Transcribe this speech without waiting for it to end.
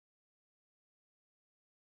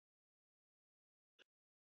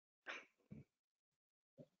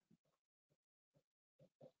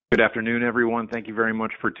Good afternoon, everyone. Thank you very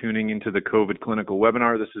much for tuning into the COVID clinical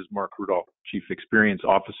webinar. This is Mark Rudolph, Chief Experience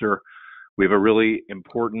Officer. We have a really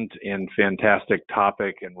important and fantastic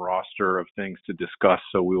topic and roster of things to discuss,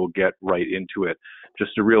 so we will get right into it.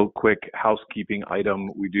 Just a real quick housekeeping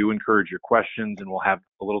item. We do encourage your questions, and we'll have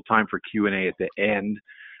a little time for Q&A at the end.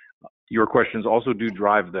 Your questions also do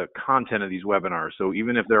drive the content of these webinars, so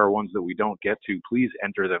even if there are ones that we don't get to, please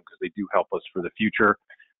enter them because they do help us for the future.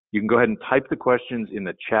 You can go ahead and type the questions in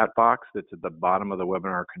the chat box that's at the bottom of the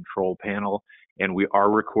webinar control panel, and we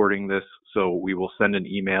are recording this, so we will send an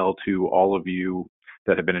email to all of you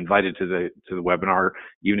that have been invited to the webinar.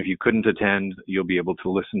 Even if you couldn't attend, you'll be able to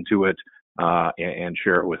listen to it and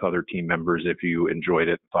share it with other team members if you enjoyed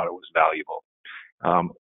it and thought it was valuable.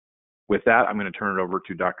 With that, I'm going to turn it over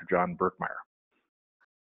to Dr. John Birkmeyer.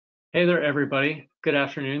 Hey there, everybody. Good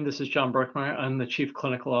afternoon. This is John Birkmeyer. I'm the Chief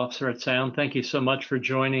Clinical Officer at Sound. Thank you so much for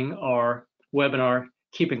joining our webinar,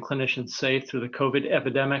 Keeping Clinicians Safe Through the COVID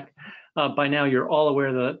Epidemic. By now, you're all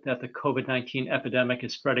aware that the COVID-19 epidemic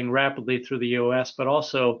is spreading rapidly through the US, but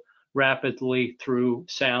also rapidly through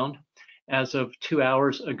Sound. As of 2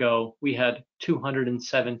 hours ago, we had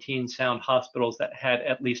 217 Sound hospitals that had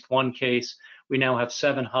at least one case. We now have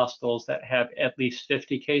 7 hospitals that have at least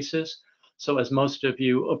 50 cases. So as most of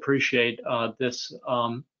you appreciate, this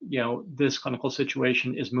clinical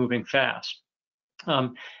situation is moving fast.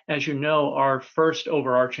 As you know, our first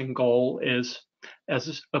overarching goal is,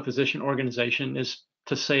 as a physician organization, is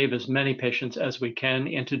to save as many patients as we can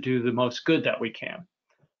and to do the most good that we can.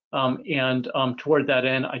 Toward that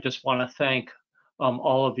end, I just want to thank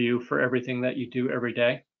all of you for everything that you do every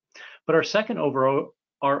day. But our second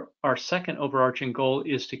overarching goal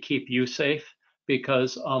is to keep you safe,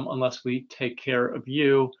 because unless we take care of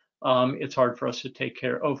you, it's hard for us to take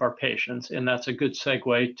care of our patients. And that's a good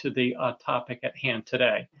segue to the topic at hand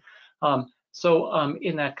today.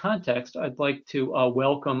 In that context, I'd like to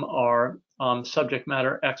welcome our subject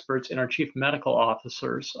matter experts and our chief medical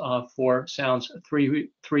officers for Sound's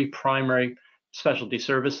three primary specialty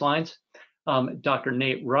service lines. Dr.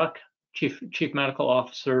 Nate Ruck, Chief Medical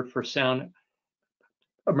Officer for Sound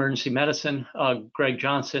Emergency Medicine, Greg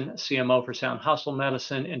Johnson, CMO for Sound Hospital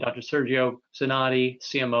Medicine, and Dr. Sergio Zanotti,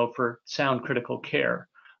 CMO for Sound Critical Care.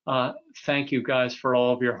 Thank you guys for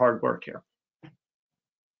all of your hard work here.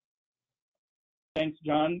 Thanks,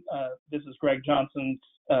 John. This is Greg Johnson,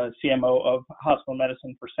 CMO of Hospital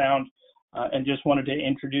Medicine for Sound, and just wanted to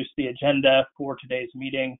introduce the agenda for today's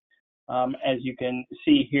meeting. As you can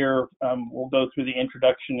see here, we'll go through the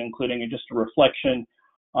introduction, including just a reflection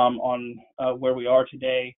on where we are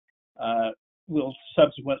today. We'll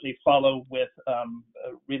subsequently follow with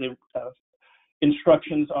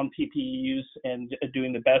instructions on PPE use and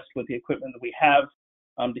doing the best with the equipment that we have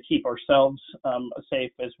to keep ourselves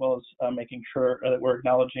safe, as well as making sure that we're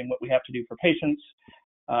acknowledging what we have to do for patients,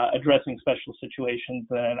 addressing special situations,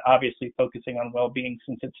 and obviously focusing on well-being,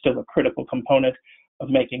 since it's still a critical component of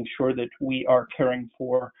making sure that we are caring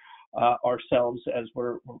for ourselves as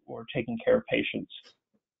we're taking care of patients.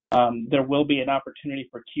 There will be an opportunity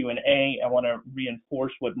for Q&A. I want to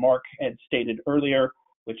reinforce what Mark had stated earlier,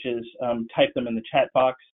 which is type them in the chat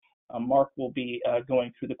box. Mark will be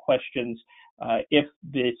going through the questions. If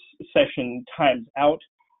this session times out,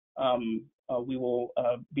 we will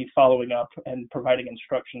be following up and providing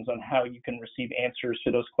instructions on how you can receive answers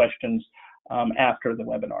to those questions after the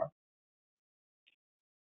webinar.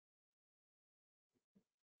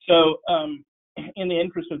 So in the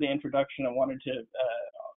interest of the introduction, I wanted to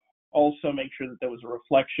also make sure that there was a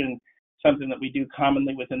reflection, something that we do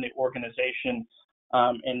commonly within the organization.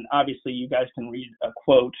 And obviously you guys can read a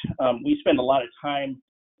quote. We spend a lot of time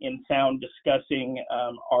in Sound discussing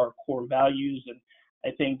our core values. And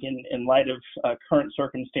I think in light of current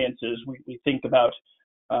circumstances, we think about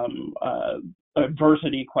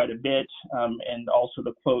adversity quite a bit. And also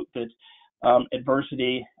the quote that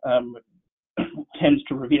adversity tends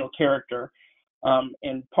to reveal character.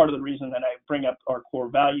 And part of the reason that I bring up our core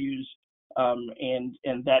values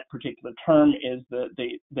and that particular term is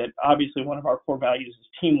that obviously one of our core values is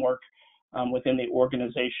teamwork within the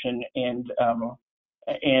organization, and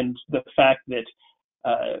the fact that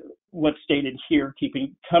what's stated here,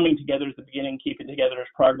 coming together at the beginning, keeping together as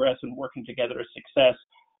progress, and working together as success.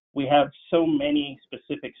 We have so many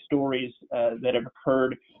specific stories that have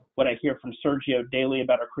occurred. What I hear from Sergio daily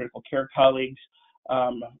about our critical care colleagues,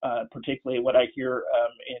 particularly what I hear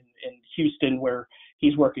in Houston, where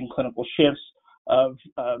he's working clinical shifts, of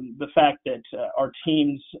the fact that our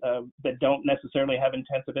teams that don't necessarily have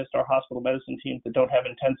intensivists, our hospital medicine teams that don't have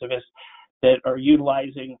intensivists, that are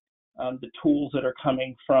utilizing the tools that are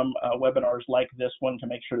coming from webinars like this one to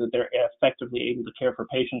make sure that they're effectively able to care for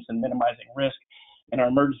patients and minimizing risk, and our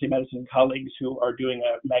emergency medicine colleagues who are doing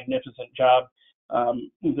a magnificent job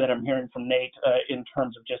that I'm hearing from Nate in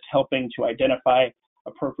terms of just helping to identify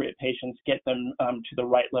appropriate patients, get them to the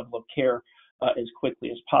right level of care as quickly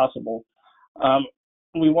as possible.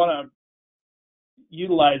 We want to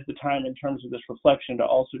utilize the time in terms of this reflection to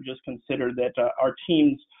also just consider that our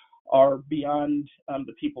teams are beyond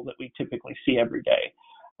the people that we typically see every day.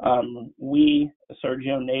 We,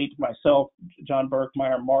 Sergio, Nate, myself, John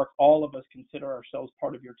Birkmeyer, Mark, all of us consider ourselves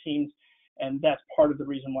part of your teams, and that's part of the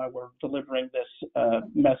reason why we're delivering this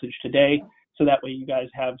message today, so that way you guys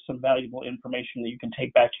have some valuable information that you can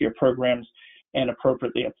take back to your programs and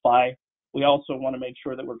appropriately apply. We also want to make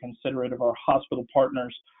sure that we're considerate of our hospital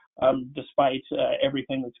partners, despite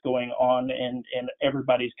everything that's going on and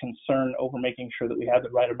everybody's concern over making sure that we have the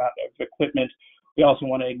right amount of equipment. We also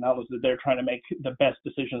want to acknowledge that they're trying to make the best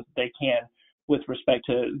decisions that they can with respect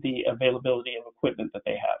to the availability of equipment that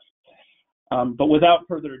they have. But without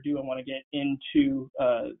further ado, I want to get into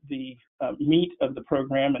the meat of the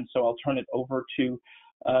program, and so I'll turn it over to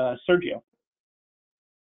Sergio.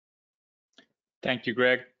 Thank you,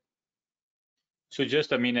 Greg. So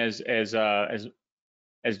just, I mean, as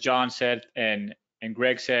John said and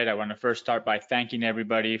Greg said, I want to first start by thanking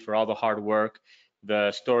everybody for all the hard work.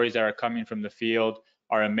 The stories that are coming from the field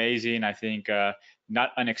are amazing. I think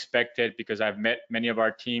not unexpected, because I've met many of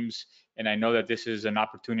our teams, and I know that this is an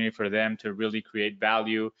opportunity for them to really create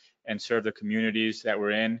value and serve the communities that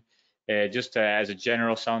we're in. Just as a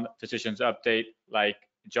general Sound Physicians update, like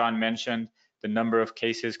John mentioned, the number of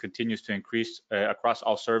cases continues to increase across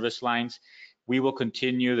all service lines. We will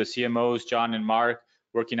continue, the CMOs, John and Mark,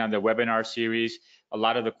 working on the webinar series. A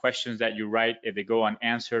lot of the questions that you write, if they go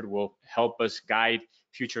unanswered, will help us guide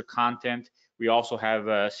future content. We also have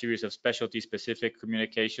a series of specialty-specific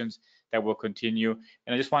communications that will continue.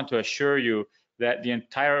 And I just want to assure you that the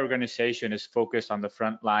entire organization is focused on the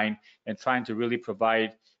front line and trying to really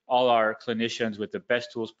provide all our clinicians with the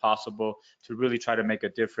best tools possible to really try to make a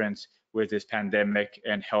difference with this pandemic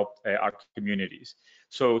and help our communities.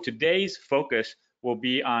 So today's focus will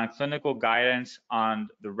be on clinical guidance on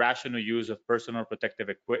the rational use of personal protective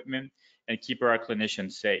equipment and keep our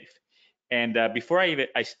clinicians safe. And before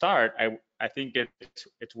I start, I think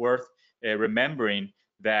it's worth remembering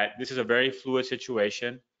that this is a very fluid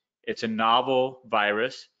situation. It's a novel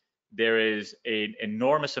virus. There is an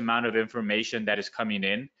enormous amount of information that is coming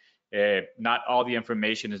in. Not all the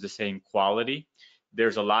information is the same quality.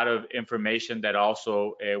 There's a lot of information that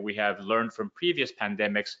also we have learned from previous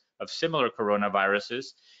pandemics of similar coronaviruses.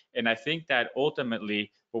 And I think that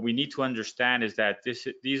ultimately what we need to understand is that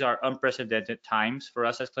these are unprecedented times for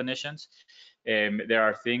us as clinicians. There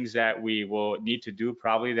are things that we will need to do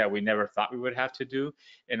probably that we never thought we would have to do.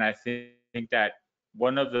 And I think that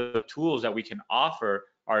one of the tools that we can offer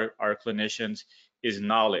our clinicians is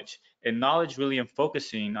knowledge. And knowledge really in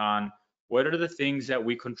focusing on what are the things that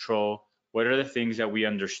we control, what are the things that we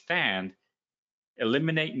understand,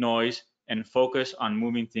 eliminate noise, and focus on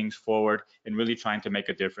moving things forward and really trying to make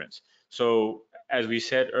a difference. So as we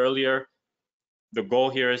said earlier, the goal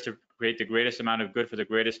here is to create the greatest amount of good for the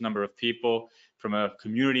greatest number of people. From a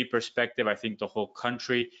community perspective, I think the whole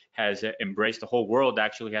country has embraced, the whole world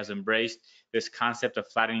actually has embraced this concept of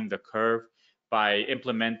flattening the curve by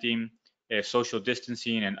implementing social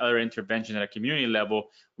distancing and other interventions at a community level.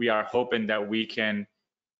 We are hoping that we can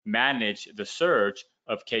manage the surge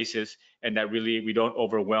of cases and that really we don't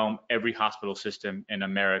overwhelm every hospital system in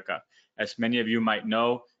America. As many of you might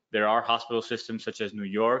know, there are hospital systems such as New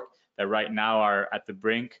York that right now are at the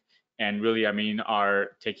brink and really, I mean,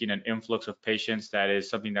 are taking an influx of patients that is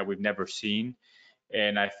something that we've never seen.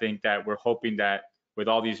 And I think that we're hoping that with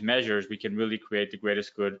all these measures, we can really create the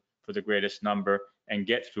greatest good for the greatest number and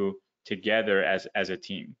get through together as a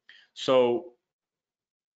team. So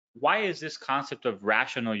why is this concept of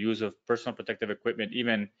rational use of personal protective equipment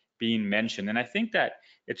even being mentioned? And I think that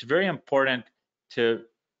it's very important to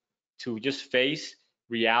just face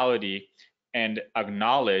reality and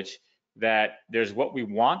acknowledge that there's what we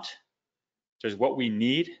want, there's what we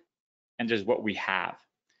need, and there's what we have.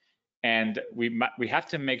 And we have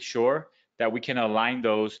to make sure that we can align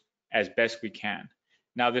those as best we can.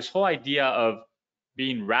 Now, this whole idea of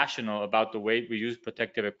being rational about the way we use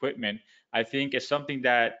protective equipment, I think is something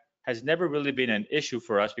that has never really been an issue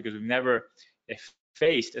for us because we've never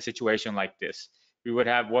faced a situation like this. We would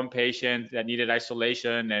have one patient that needed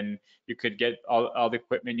isolation and you could get all the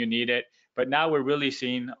equipment you needed. But now we're really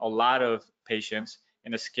seeing a lot of patients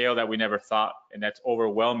in a scale that we never thought, and that's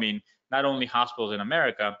overwhelming not only hospitals in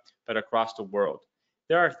America, but across the world.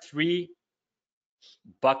 there are three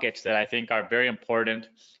buckets that I think are very important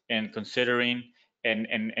in considering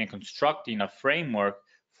and constructing a framework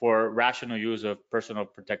for rational use of personal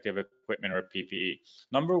protective equipment or PPE.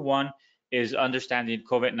 Number one is understanding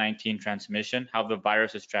COVID-19 transmission, how the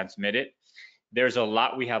virus is transmitted. There's a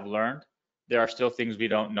lot we have learned. There are still things we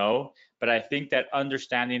don't know, but I think that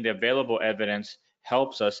understanding the available evidence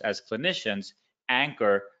helps us as clinicians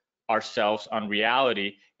anchor ourselves on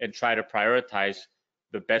reality and try to prioritize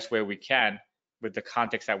the best way we can with the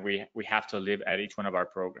context that we have to live at each one of our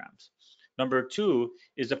programs. Number two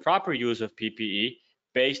is the proper use of PPE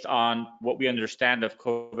based on what we understand of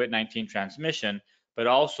COVID-19 transmission, but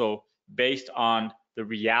also based on the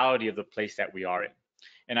reality of the place that we are in.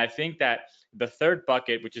 And I think that the third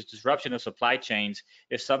bucket, which is disruption of supply chains,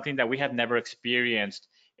 is something that we have never experienced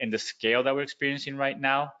in the scale that we're experiencing right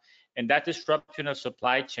now. And that disruption of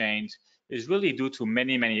supply chains is really due to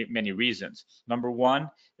many reasons. Number one,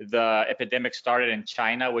 the epidemic started in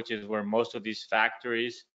China, which is where most of these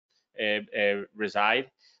factories reside.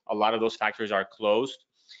 A lot of those factories are closed.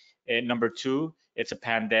 And number two, it's a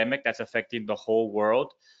pandemic that's affecting the whole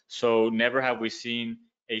world. So never have we seen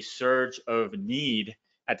a surge of need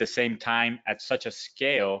at the same time at such a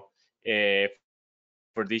scale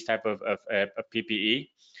for these type of PPE.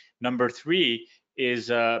 Number three is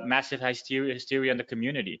massive hysteria in the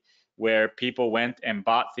community, where people went and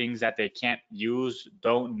bought things that they can't use,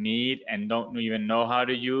 don't need, and don't even know how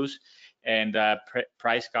to use, and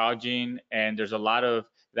price gouging, and there's a lot of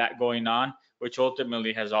that going on, which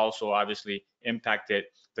ultimately has also obviously impacted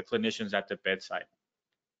the clinicians at the bedside.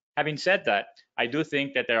 Having said that, I do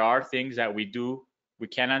think that there are things that we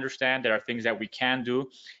can understand, there are things that we can do,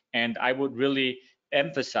 and I would really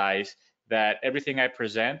emphasize that everything I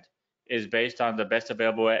present is based on the best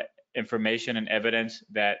available information and evidence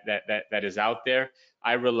that is out there.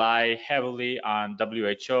 I rely heavily on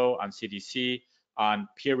WHO, on CDC, on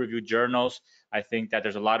peer-reviewed journals. I think that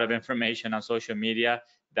there's a lot of information on social media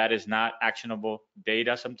that is not actionable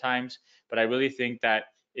data sometimes, but I really think that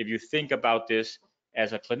if you think about this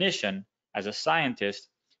as a clinician, as a scientist,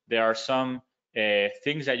 there are some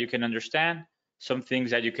things that you can understand, some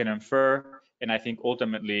things that you can infer, and I think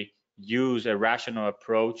ultimately use a rational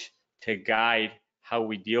approach to guide how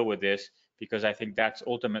we deal with this, because I think that's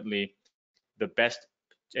ultimately the best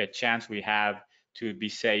chance we have to be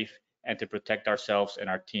safe and to protect ourselves and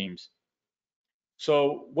our teams.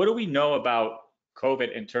 So what do we know about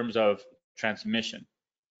COVID in terms of transmission?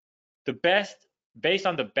 Based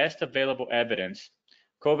on the best available evidence,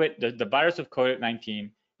 the virus of COVID-19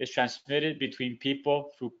 is transmitted between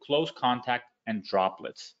people through close contact and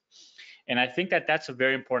droplets. And I think that that's a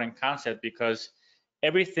very important concept, because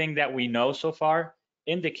everything that we know so far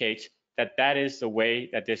indicates that that is the way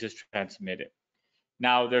that this is transmitted.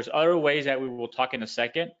 Now, there's other ways that we will talk in a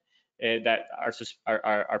second that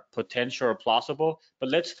are potential or plausible, but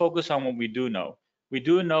let's focus on what we do know. We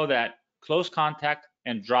do know that close contact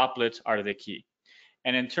and droplets are the key.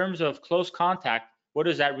 And in terms of close contact, what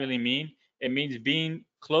does that really mean? It means being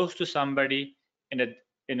close to somebody in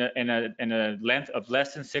a length of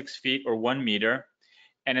less than 6 feet or 1 meter.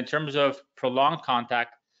 And in terms of prolonged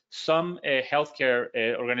contact, some healthcare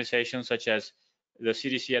organizations, such as the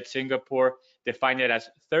CDC at Singapore, define it as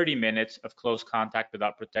 30 minutes of close contact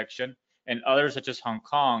without protection, and others, such as Hong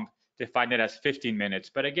Kong, define it as 15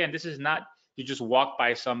 minutes. But again, this is not you just walk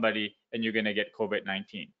by somebody and you're going to get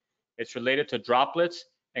COVID-19. It's related to droplets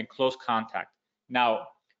and close contact. Now,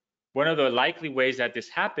 one of the likely ways that this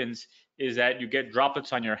happens is that you get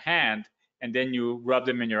droplets on your hand and then you rub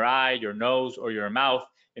them in your eye, your nose, or your mouth,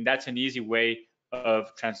 and that's an easy way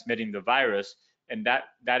of transmitting the virus. And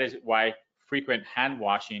that is why frequent hand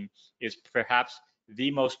washing is perhaps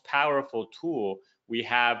the most powerful tool we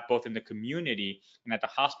have both in the community and at the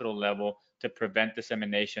hospital level to prevent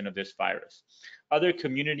dissemination of this virus. Other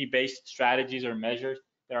community-based strategies or measures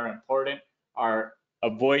that are important are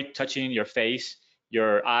avoid touching your face,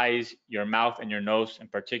 your eyes, your mouth, and your nose in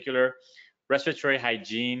particular. Respiratory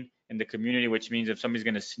hygiene in the community, which means if somebody's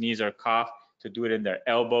going to sneeze or cough, to do it in their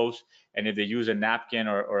elbows, and if they use a napkin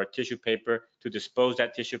or a tissue paper, to dispose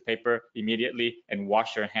that tissue paper immediately and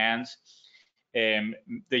wash your hands. The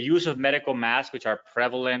use of medical masks, which are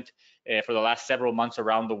prevalent for the last several months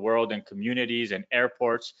around the world in communities and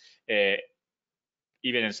airports,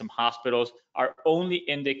 even in some hospitals, are only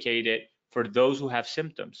indicated for those who have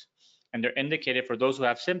symptoms. And they're indicated for those who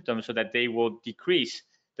have symptoms so that they will decrease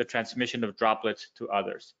the transmission of droplets to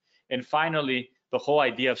others. And finally, the whole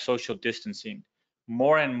idea of social distancing.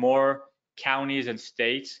 More and more counties and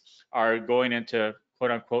states are going into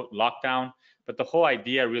quote unquote lockdown, but the whole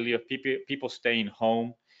idea really of people staying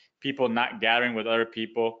home, people not gathering with other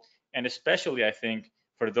people, and especially I think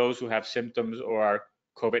for those who have symptoms or are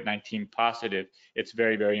COVID-19 positive, it's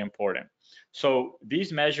very, very important. So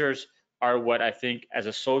these measures are what I think as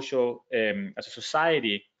a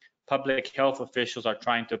society, public health officials are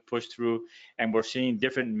trying to push through, and we're seeing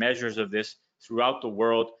different measures of this throughout the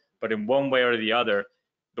world, but in one way or the other,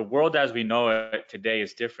 the world as we know it today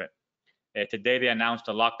is different. Today they announced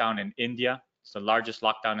a lockdown in India. It's the largest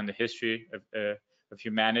lockdown in the history of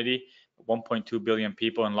humanity, 1.2 billion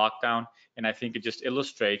people in lockdown. And I think it just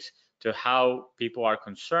illustrates to how people are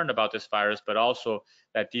concerned about this virus, but also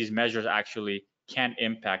that these measures actually can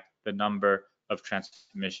impact the number of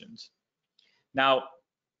transmissions. Now,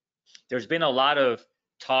 there's been a lot of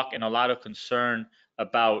talk and a lot of concern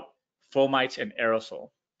about fomites and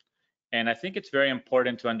aerosol. And I think it's very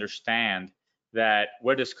important to understand that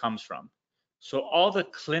where this comes from. So all the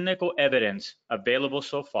clinical evidence available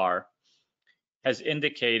so far has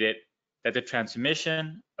indicated that the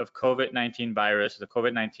transmission of COVID-19 virus, the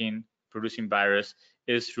COVID-19 producing virus,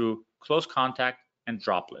 is through close contact and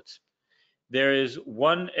droplets. There is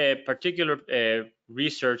one particular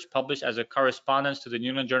research published as a correspondence to the New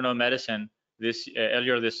England Journal of Medicine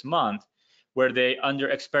earlier this month, where they, under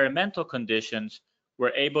experimental conditions,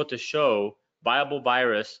 were able to show viable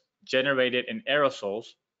virus generated in aerosols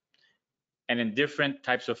and in different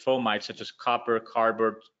types of fomites, such as copper,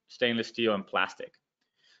 cardboard, stainless steel, and plastic.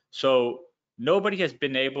 So nobody has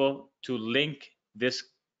been able to link this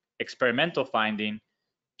experimental finding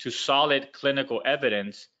to solid clinical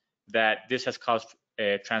evidence that this has caused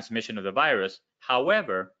transmission of the virus.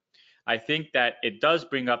 However, I think that it does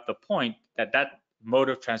bring up the point that that mode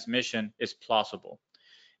of transmission is plausible.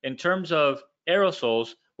 In terms of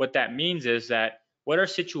aerosols, what that means is that what are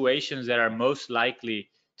situations that are most likely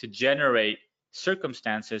to generate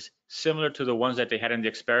circumstances similar to the ones that they had in the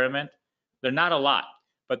experiment? They're not a lot,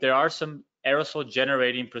 but there are some aerosol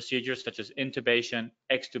generating procedures such as intubation,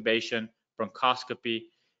 extubation, bronchoscopy,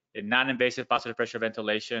 non-invasive positive pressure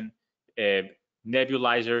ventilation,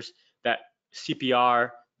 nebulizers, that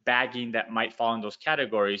CPR, bagging that might fall in those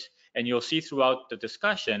categories. And you'll see throughout the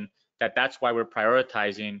discussion that that's why we're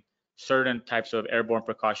prioritizing certain types of airborne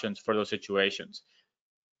precautions for those situations.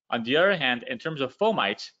 On the other hand, in terms of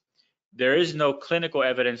fomites, there is no clinical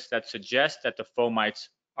evidence that suggests that the fomites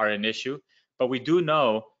are an issue, but we do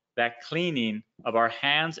know that cleaning of our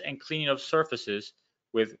hands and cleaning of surfaces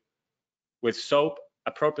with soap,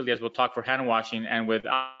 appropriately, as we'll talk for hand washing, and with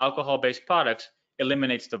alcohol-based products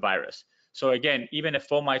eliminates the virus. So again, even if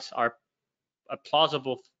fomites are a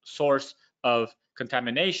plausible source of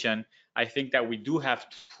contamination, I think that we do have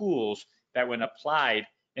tools that, when applied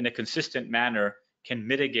in a consistent manner, can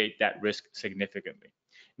mitigate that risk significantly.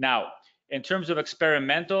 Now, in terms of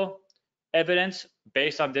experimental evidence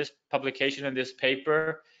based on this publication in this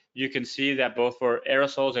paper, you can see that both for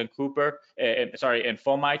aerosols and and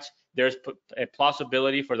fomites, there's a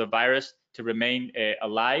plausibility for the virus to remain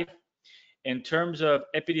alive. In terms of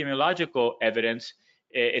epidemiological evidence,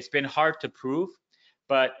 it's been hard to prove,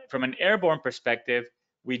 but from an airborne perspective,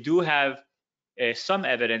 we do have some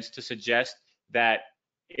evidence to suggest that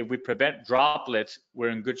if we prevent droplets, we're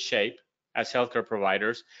in good shape as healthcare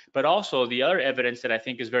providers. But also the other evidence that I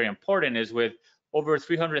think is very important is with over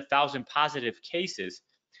 300,000 positive cases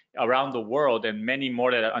around the world and many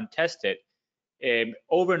more that are untested,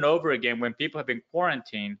 over and over again, when people have been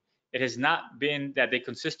quarantined, it has not been that they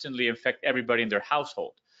consistently infect everybody in their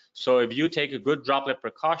household. So if you take a good droplet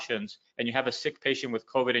precautions and you have a sick patient with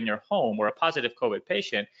COVID in your home, or a positive COVID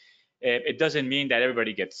patient, it doesn't mean that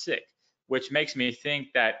everybody gets sick, which makes me think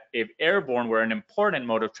that if airborne were an important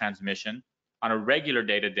mode of transmission on a regular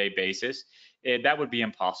day-to-day basis, that would be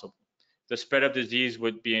impossible. The spread of disease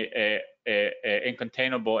would be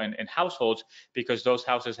incontainable in households, because those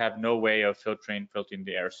houses have no way of filtering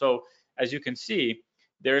the air. So as you can see,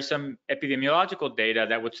 there is some epidemiological data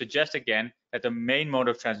that would suggest, again, that the main mode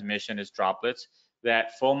of transmission is droplets,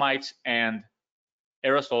 that fomites and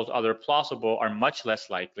aerosols, although plausible, are much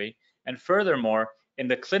less likely. And furthermore, in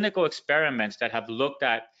the clinical experiments that have looked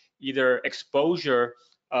at either exposure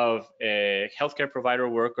of healthcare provider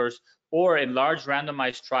workers, or in large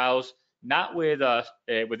randomized trials, not with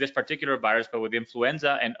this particular virus, but with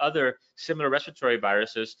influenza and other similar respiratory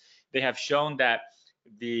viruses, they have shown that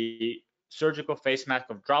the surgical face mask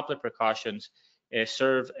of droplet precautions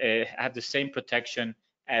have the same protection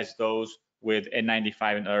as those with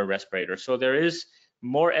N95 and other respirators. So there is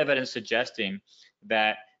more evidence suggesting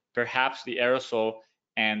that perhaps the aerosol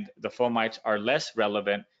and the fomites are less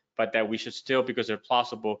relevant, but that we should still, because they're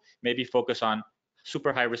plausible, maybe focus on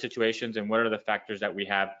super high risk situations and what are the factors that we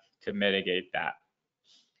have to mitigate that.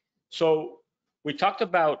 So We talked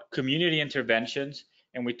about community interventions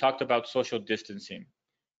and we talked about social distancing.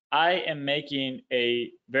 I am making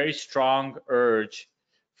a very strong urge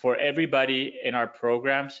for everybody in our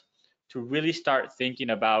programs to really start thinking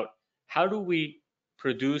about how do we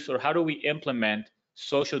produce or how do we implement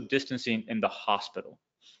social distancing in the hospital,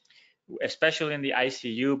 especially in the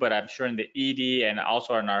ICU, but I'm sure in the ED and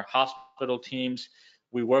also in our hospital teams.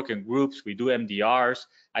 We work in groups, we do MDRs.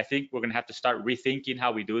 I think we're going to have to start rethinking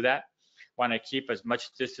how we do that. Want to keep as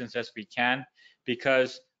much distance as we can,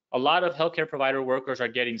 because a lot of healthcare provider workers are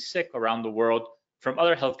getting sick around the world from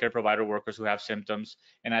other healthcare provider workers who have symptoms,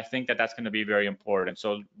 and I think that that's going to be very important.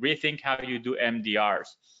 So rethink how you do MDRs.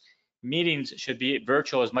 Meetings should be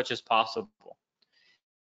virtual as much as possible.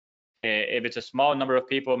 If it's a small number of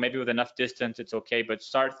people, maybe with enough distance, it's okay, but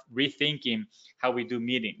start rethinking how we do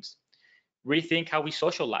meetings. Rethink how we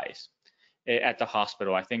socialize at the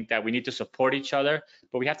hospital. I think that we need to support each other,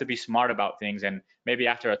 but we have to be smart about things. And maybe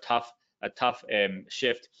after a tough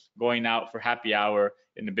shift, going out for happy hour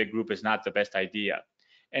in a big group is not the best idea.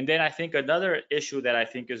 And then I think another issue that I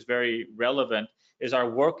think is very relevant is our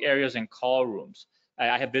work areas and call rooms.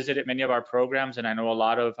 I have visited many of our programs, and I know a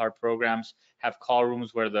lot of our programs have call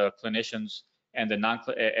rooms where the clinicians and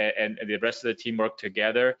the rest of the team work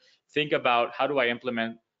together. Think about, how do I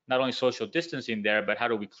implement not only social distancing there, but how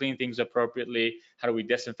do we clean things appropriately? How do we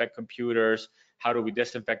disinfect computers? How do we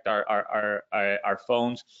disinfect our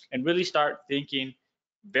phones? And really start thinking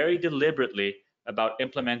very deliberately about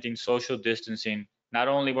implementing social distancing, not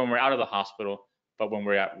only when we're out of the hospital, but when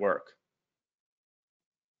we're at work.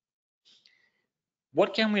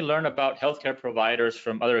 What can we learn about healthcare providers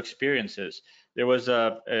from other experiences? There was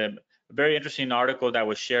a very interesting article that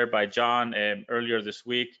was shared by John earlier this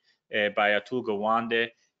week by Atul Gawande,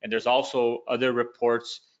 and there's also other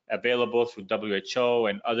reports available through WHO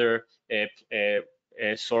and other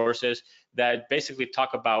sources that basically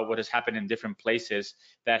talk about what has happened in different places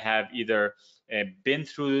that have either been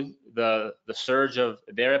through the surge of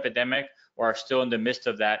their epidemic or are still in the midst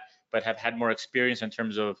of that, but have had more experience in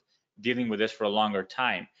terms of dealing with this for a longer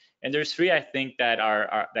time. And there's three, I think, that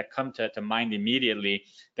that come to mind immediately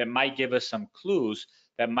that might give us some clues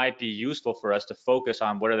that might be useful for us to focus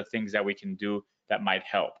on what are the things that we can do that might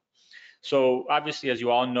help. So obviously, as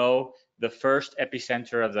you all know, the first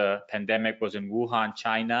epicenter of the pandemic was in Wuhan,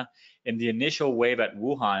 China. In the initial wave at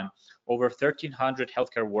Wuhan, over 1,300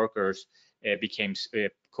 healthcare workers became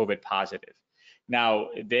COVID positive. Now,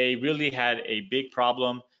 they really had a big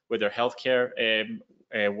problem with their healthcare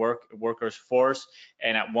workers force,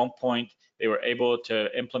 and at one point they were able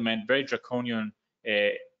to implement very draconian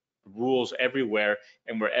rules everywhere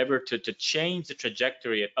and were able to change the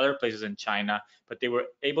trajectory at other places in China, but they were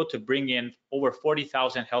able to bring in over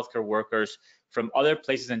 40,000 healthcare workers from other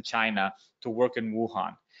places in China to work in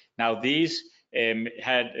Wuhan. Now these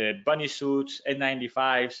had bunny suits,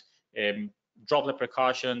 N95s, droplet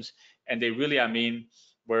precautions, and they really, I mean,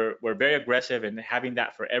 were very aggressive in having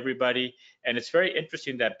that for everybody. And it's very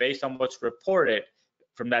interesting that based on what's reported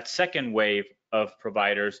from that second wave of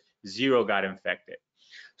providers, 0 got infected.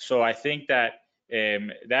 So I think that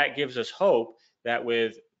that gives us hope that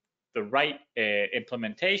with the right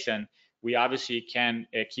implementation, we obviously can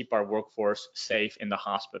keep our workforce safe in the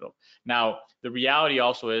hospital. Now, the reality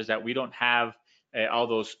also is that we don't have all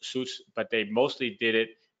those suits, but they mostly did it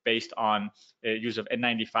based on use of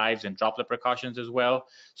N95s and droplet precautions as well.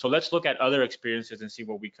 So let's look at other experiences and see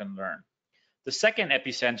what we can learn. The second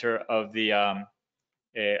epicenter of the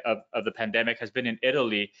pandemic has been in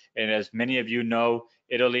Italy, and as many of you know,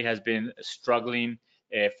 Italy has been struggling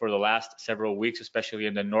for the last several weeks, especially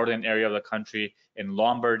in the northern area of the country, in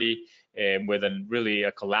Lombardy, with really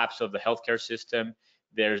a collapse of the healthcare system.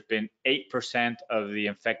 There's been 8% of the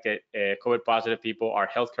infected COVID positive people are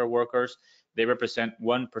healthcare workers. They represent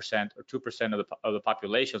 1% or 2% of the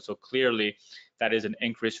population. So clearly that is an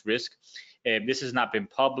increased risk. This has not been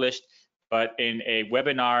published, but in a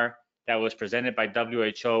webinar that was presented by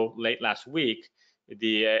WHO late last week,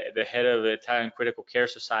 the head of the Italian Critical Care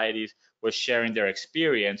Societies was sharing their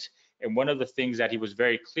experience. And one of the things that he was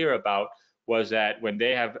very clear about was that when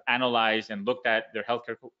they have analyzed and looked at their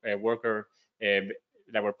healthcare worker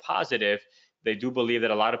that were positive, they do believe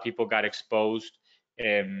that a lot of people got exposed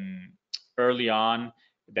early on,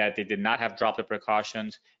 that they did not have droplet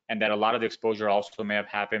precautions, and that a lot of the exposure also may have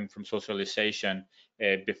happened from socialization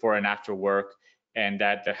before and after work, and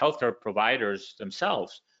that the healthcare providers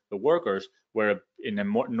themselves, the workers, were an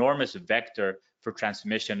enormous vector for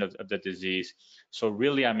transmission of the disease. So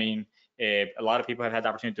really, I mean, a lot of people have had the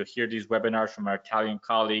opportunity to hear these webinars from our Italian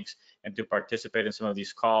colleagues and to participate in some of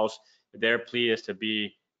these calls. Their plea is to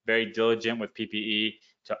be very diligent with PPE,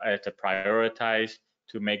 to prioritize,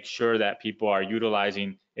 to make sure that people are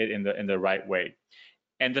utilizing it in the right way.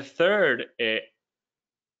 And the third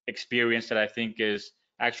experience that I think is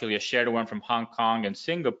actually a shared one from Hong Kong and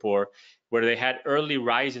Singapore, where they had early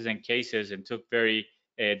rises in cases and took very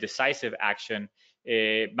decisive action,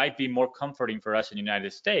 it might be more comforting for us in the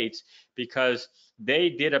United States, because they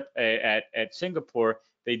did at Singapore,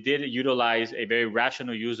 they did utilize a very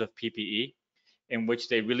rational use of PPE, in which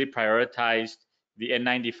they really prioritized the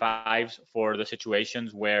N95s for the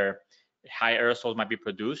situations where high aerosols might be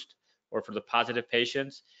produced, or for the positive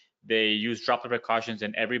patients. They used droplet precautions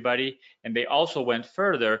in everybody, and they also went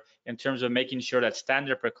further in terms of making sure that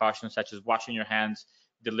standard precautions such as washing your hands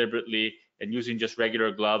deliberately and using just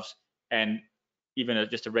regular gloves and even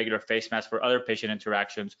just a regular face mask for other patient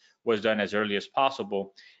interactions was done as early as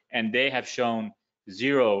possible. And they have shown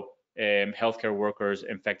zero healthcare workers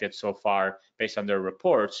infected so far based on their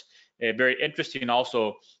reports. Very interesting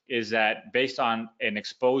also is that based on an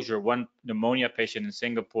exposure, one pneumonia patient in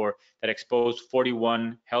Singapore that exposed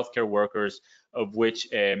 41 healthcare workers, of which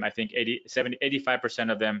I think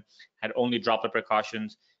 85% of them had only droplet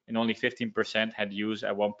precautions and only 15% had used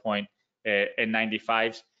at one point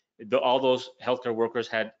N95s. All those healthcare workers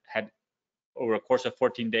had over a course of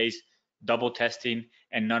 14 days double testing,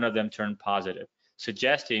 and none of them turned positive,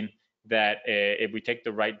 suggesting that if we take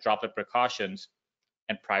the right droplet precautions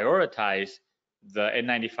and prioritize the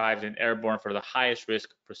N95s and airborne for the highest risk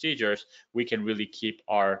procedures, we can really keep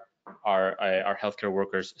our healthcare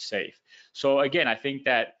workers safe. So again, I think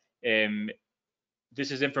that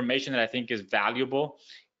this is information that I think is valuable.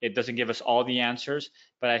 It doesn't give us all the answers,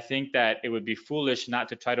 but I think that it would be foolish not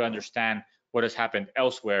to try to understand what has happened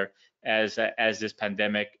elsewhere as this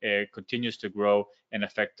pandemic continues to grow and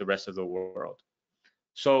affect the rest of the world.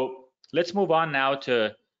 So let's move on now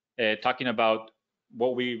to talking about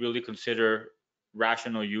what we really consider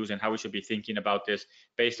rational use and how we should be thinking about this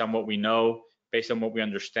based on what we know, based on what we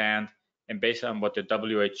understand, and based on what the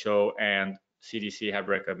WHO and CDC have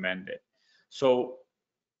recommended. So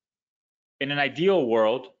in an ideal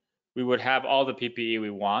world, we would have all the PPE we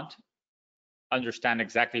want, understand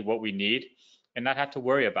exactly what we need, and not have to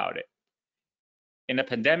worry about it. In a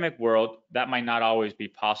pandemic world, that might not always be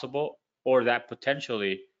possible, or that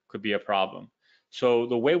potentially could be a problem. So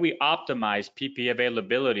the way we optimize PPE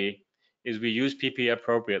availability is we use PPE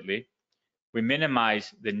appropriately, we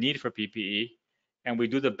minimize the need for PPE, and we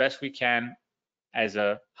do the best we can as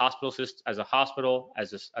a hospital system, as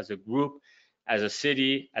a group, as a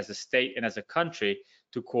city, as a state, and as a country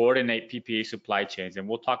to coordinate PPE supply chains. And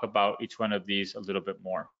we'll talk about each one of these a little bit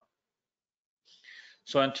more.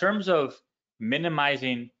 So in terms of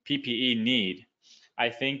minimizing PPE need, I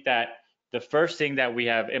think that the first thing that we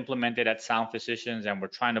have implemented at Sound Physicians, and we're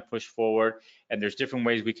trying to push forward, and there's different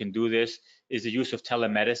ways we can do this, is the use of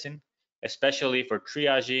telemedicine, especially for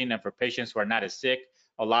triaging and for patients who are not as sick.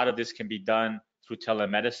 A lot of this can be done through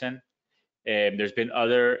telemedicine. There's been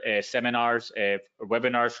other seminars,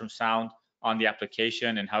 webinars from Sound on the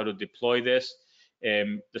application and how to deploy this.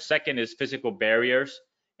 The second is physical barriers,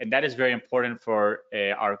 and that is very important for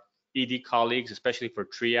our ED colleagues, especially for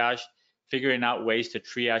triage, figuring out ways to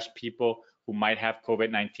triage people who might have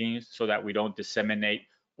COVID-19 so that we don't disseminate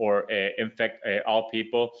or infect all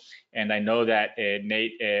people. And I know that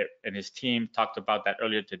Nate and his team talked about that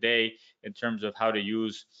earlier today in terms of how to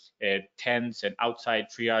use tents and outside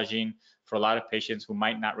triaging for a lot of patients who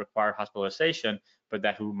might not require hospitalization, but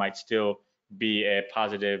that who might still be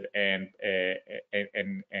positive and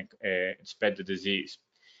spread the disease.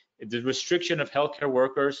 The restriction of healthcare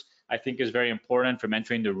workers, I think, is very important from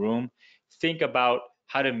entering the room. Think about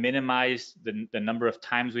how to minimize the number of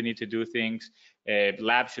times we need to do things.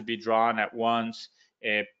 Labs should be drawn at once.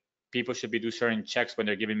 People should be doing certain checks when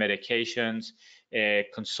they're giving medications.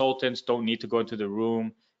 Consultants don't need to go into the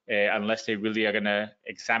room unless they really are going to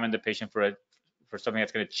examine the patient for something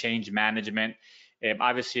that's going to change management.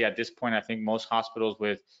 Obviously, at this point, I think most hospitals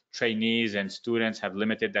with trainees and students have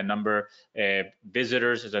limited the number.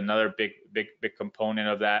 Visitors is another big component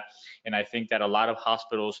of that. And I think that a lot of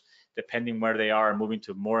hospitals, depending where they are moving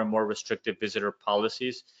to more and more restrictive visitor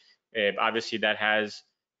policies. Obviously, that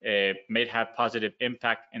may have positive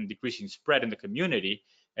impact in decreasing spread in the community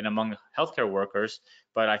and among healthcare workers,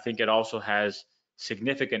 but I think it also has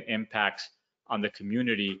significant impacts on the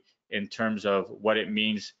community in terms of what it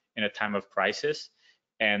means in a time of crisis.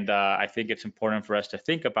 And I think it's important for us to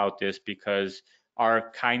think about this because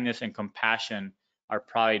our kindness and compassion are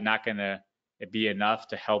probably not going to be enough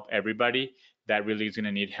to help everybody that really is going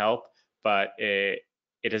to need help. But it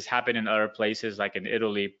has happened in other places, like in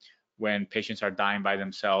Italy, when patients are dying by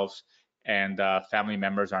themselves and family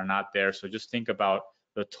members are not there. So just think about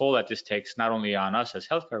the toll that this takes not only on us as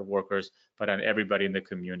healthcare workers, but on everybody in the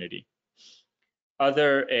community.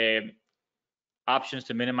 Other options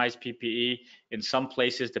to minimize PPE in some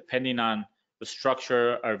places, depending on the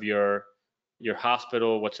structure of your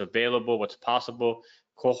hospital, what's available, what's possible.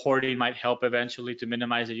 Cohorting might help eventually to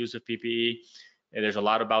minimize the use of PPE. There's a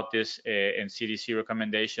lot about this in CDC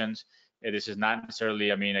recommendations. This is not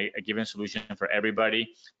necessarily, I mean, a given solution for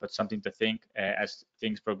everybody, but something to think as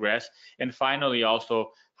things progress. And finally,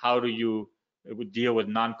 also, how do you deal with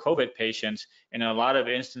non-COVID patients? In a lot of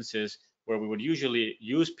instances where we would usually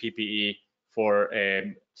use PPE for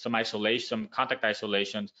some isolation, some contact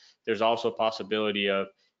isolations, there's also a possibility of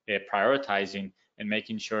prioritizing and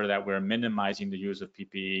making sure that we're minimizing the use of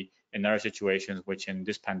PPE in other situations, which in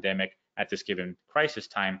this pandemic, at this given crisis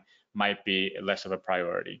time, might be less of a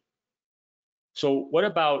priority. So what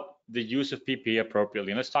about the use of PPE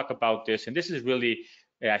appropriately? And let's talk about this. And this is really,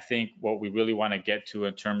 I think, what we really want to get to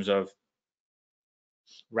in terms of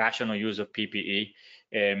rational use of PPE.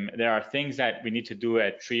 There are things that we need to do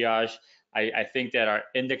at triage. I think that our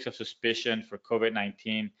index of suspicion for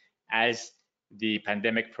COVID-19 as the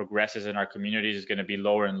pandemic progresses in our communities is going to be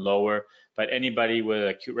lower and lower. But anybody with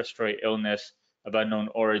acute respiratory illness of unknown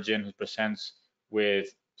origin who presents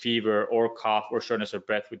with fever or cough or shortness of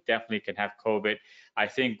breath, we definitely can have COVID. I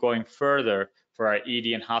think going further for our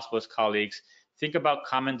ED and hospitalist colleagues, think about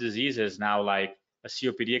common diseases now like a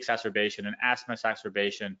COPD exacerbation, an asthma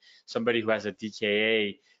exacerbation, somebody who has a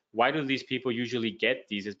DKA. Why do these people usually get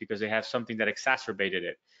these? Is because they have something that exacerbated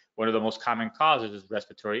it. One of the most common causes is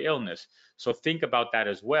respiratory illness. So think about that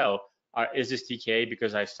as well. Is this DKA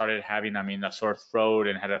because I started having, a sore throat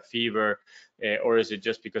and had a fever, or is it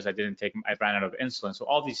just because I ran out of insulin? So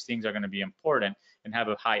all these things are going to be important and have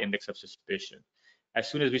a high index of suspicion.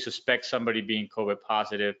 As soon as we suspect somebody being COVID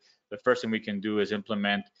positive, the first thing we can do is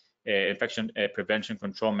implement infection prevention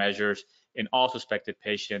control measures in all suspected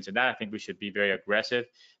patients. And that I think we should be very aggressive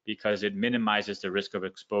because it minimizes the risk of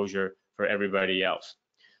exposure for everybody else.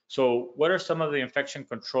 So what are some of the infection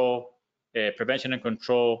control, prevention and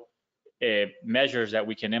control measures that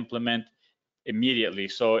we can implement immediately?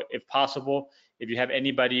 So if possible, if you have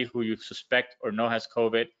anybody who you suspect or know has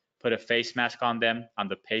COVID, put a face mask on them, on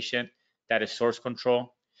the patient. That is source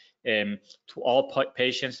control. To all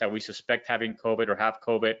patients that we suspect having COVID or have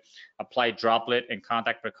COVID, apply droplet and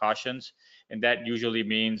contact precautions. And that usually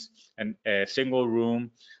means a single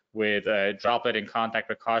room with droplet and contact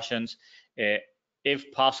precautions.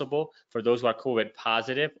 If possible, for those who are COVID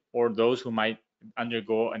positive or those who might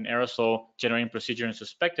undergo an aerosol generating procedure and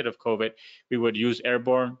suspected of COVID, we would use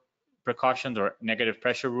airborne precautions or negative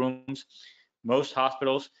pressure rooms. Most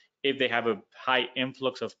hospitals, if they have a high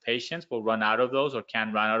influx of patients, will run out of those or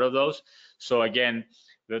can run out of those. So again,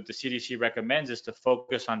 the CDC recommends is to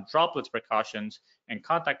focus on droplets precautions and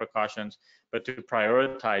contact precautions, but to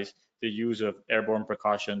prioritize the use of airborne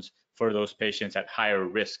precautions for those patients at higher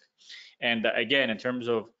risk. And again, in terms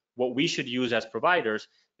of what we should use as providers,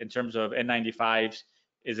 in terms of N95s,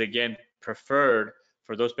 is again preferred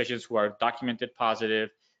for those patients who are documented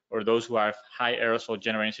positive or those who have high aerosol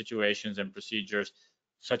generating situations and procedures,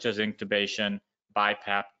 such as intubation,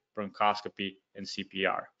 BiPAP, bronchoscopy, and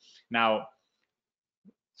CPR. Now,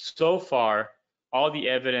 so far, all the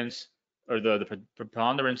evidence or the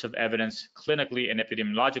preponderance of evidence clinically and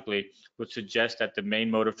epidemiologically would suggest that the main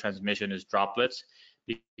mode of transmission is droplets.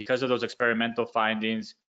 Because of those experimental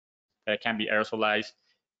findings that can be aerosolized,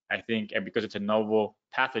 I think, and because it's a novel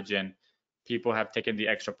pathogen, people have taken the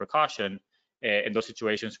extra precaution in those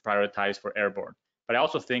situations to prioritize for airborne. But I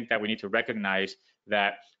also think that we need to recognize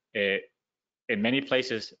that in many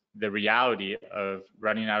places, the reality of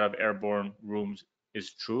running out of airborne rooms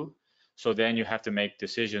is true. So then you have to make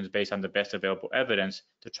decisions based on the best available evidence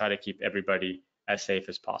to try to keep everybody as safe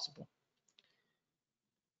as possible.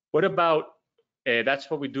 What about,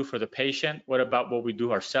 that's what we do for the patient. What about what we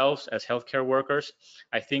do ourselves as healthcare workers?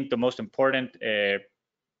 I think the most important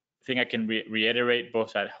thing I can reiterate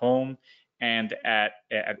both at home and at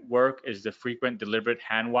work is the frequent deliberate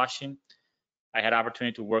hand washing. I had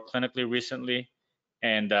opportunity to work clinically recently,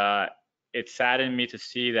 and it saddened me to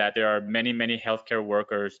see that there are many, many healthcare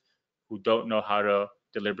workers who don't know how to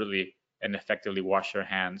deliberately and effectively wash their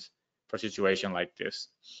hands for a situation like this.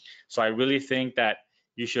 So I really think that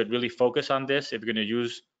you should really focus on this. If you're going to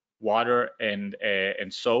use water and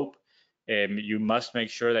soap, you must make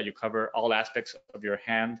sure that you cover all aspects of your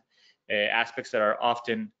hand. Aspects that are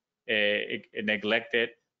often neglected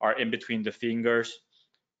are in between the fingers,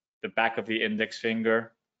 the back of the index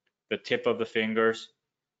finger, the tip of the fingers,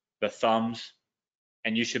 the thumbs,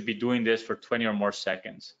 and you should be doing this for 20 or more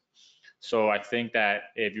seconds. So I think that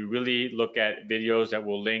if you really look at videos that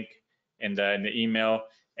we'll link in the email,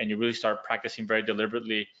 and you really start practicing very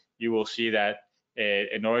deliberately, you will see that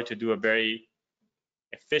in order to do a very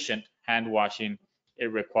efficient hand washing,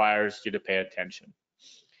 it requires you to pay attention.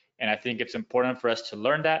 And I think it's important for us to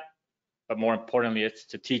learn that, but more importantly, it's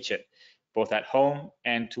to teach it, both at home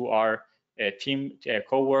and to our team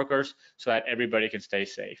co-workers, so that everybody can stay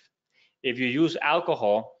safe. If you use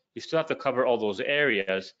alcohol, you still have to cover all those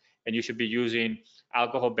areas, and you should be using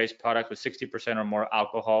alcohol-based products with 60% or more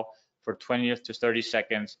alcohol for 20 to 30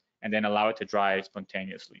 seconds, and then allow it to dry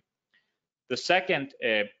spontaneously. The second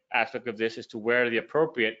aspect of this is to wear the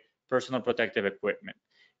appropriate personal protective equipment.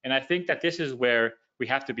 And I think that this is where we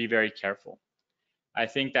have to be very careful. I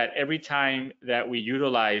think that every time that we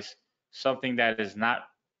utilize something that is not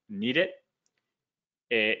needed,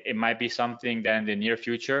 it might be something that in the near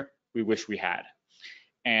future we wish we had.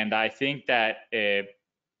 And I think that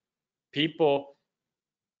people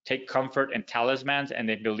take comfort in talismans, and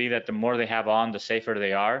they believe that the more they have on, the safer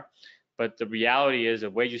they are. But the reality is, the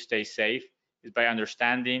way you stay safe is by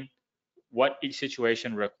understanding what each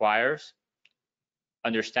situation requires,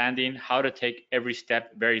 understanding how to take every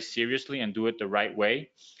step very seriously and do it the right way,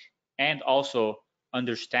 and also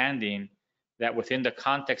understanding that within the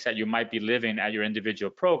context that you might be living at your individual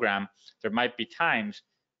program, there might be times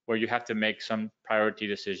where you have to make some priority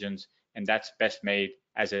decisions, and that's best made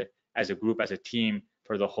as a group, as a team,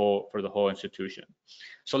 for the whole institution.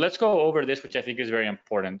 So let's go over this, which I think is very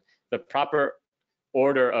important: the proper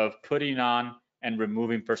order of putting on and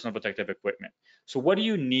removing personal protective equipment. So what do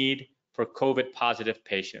you need for COVID positive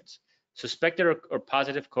patients? Suspected or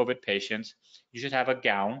positive COVID patients, you should have a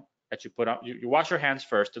gown that you put on. You wash your hands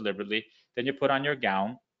first deliberately, then you put on your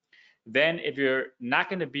gown. Then, if you're not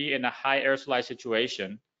going to be in a high aerosolized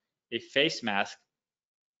situation, a face mask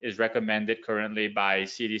is recommended currently by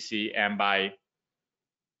CDC and by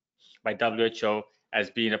WHO as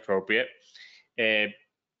being appropriate.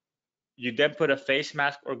 You then put a face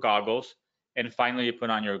mask or goggles, and finally you put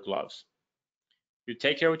on your gloves. You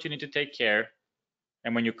take care of what you need to take care,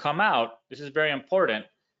 and when you come out, this is very important,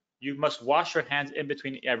 you must wash your hands in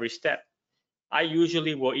between every step. I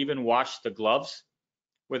usually will even wash the gloves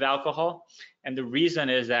with alcohol, and the reason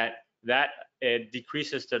is that it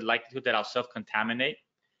decreases the likelihood that I'll self-contaminate.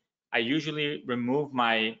 I usually remove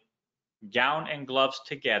my gown and gloves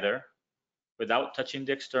together without touching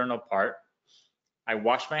the external part. I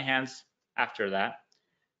wash my hands after that.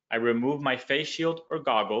 I remove my face shield or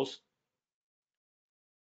goggles,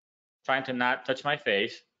 trying to not touch my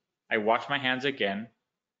face. I wash my hands again.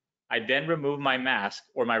 I then remove my mask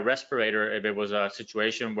or my respirator if it was a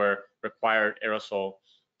situation where required aerosol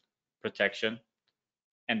protection,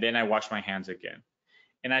 and then I wash my hands again.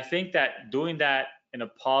 And I think that doing that in a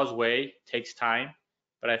paused way takes time,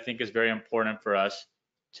 but I think it's very important for us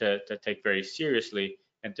to take very seriously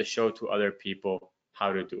and to show to other people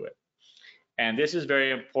how to do it. And this is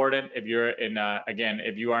very important if you're in, again,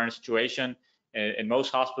 if you are in a situation, in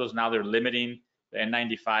most hospitals now they're limiting the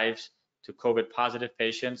N95s to COVID positive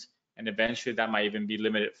patients, and eventually that might even be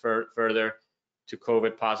limited further to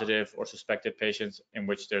COVID positive or suspected patients in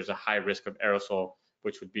which there's a high risk of aerosol,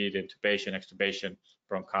 which would be the intubation, extubation,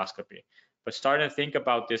 bronchoscopy. But starting to think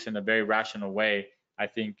about this in a very rational way, I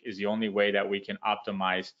think, is the only way that we can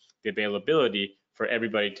optimize the availability for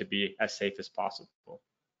everybody to be as safe as possible.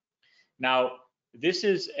 Now, this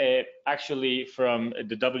is actually from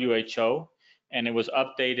the WHO, and it was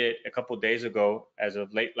updated a couple of days ago as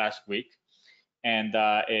of late last week. And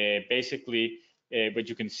basically, what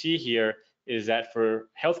you can see here is that for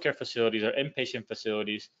healthcare facilities or inpatient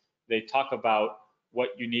facilities, they talk about what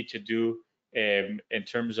you need to do in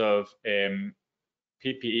terms of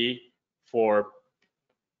PPE for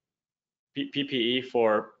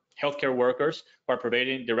healthcare workers who are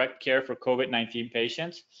providing direct care for COVID-19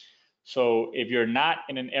 patients. So if you're not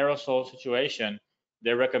in an aerosol situation,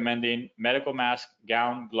 they're recommending medical mask,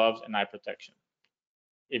 gown, gloves, and eye protection.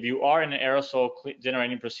 If you are in an aerosol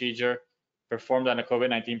generating procedure performed on a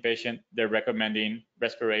COVID-19 patient, they're recommending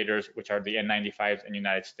respirators, which are the N95s in the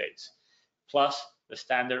United States, plus the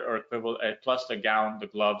standard or equivalent, plus the gown, the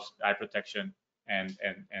gloves, eye protection, and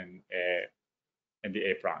the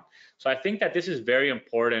apron. So I think that this is very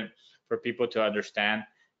important for people to understand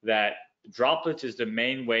that droplets is the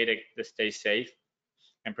main way to stay safe.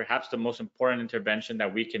 And perhaps the most important intervention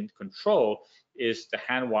that we can control is the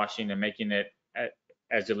hand washing and making it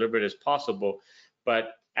as deliberate as possible.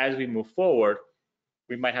 But as we move forward,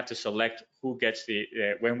 we might have to select who gets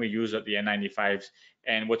when we use the N95s.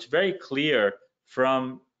 And what's very clear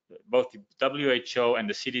from both the WHO and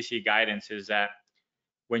the CDC guidance is that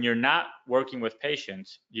When you're not working with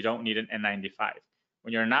patients, you don't need an N95.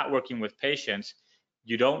 When you're not working with patients,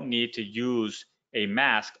 you don't need to use a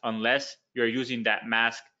mask unless you're using that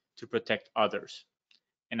mask to protect others.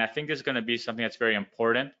 And I think this is going to be something that's very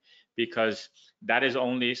important, because that is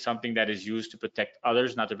only something that is used to protect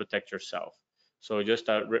others, not to protect yourself. So just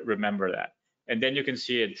remember that. And then you can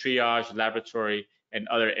see in triage, laboratory, and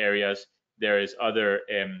other areas, there is other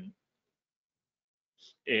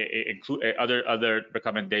other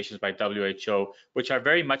recommendations by WHO, which are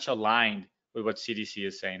very much aligned with what CDC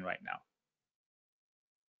is saying right now.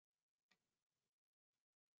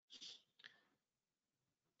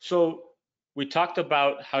 So we talked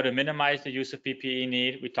about how to minimize the use of PPE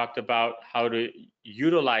need. We talked about how to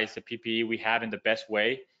utilize the PPE we have in the best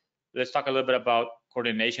way. Let's talk a little bit about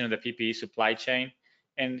coordination of the PPE supply chain.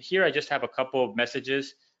 And here I just have a couple of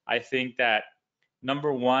messages. I think that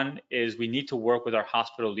number one is we need to work with our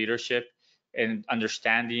hospital leadership in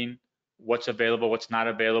understanding what's available, what's not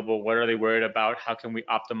available, what are they worried about, how can we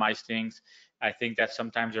optimize things. I think that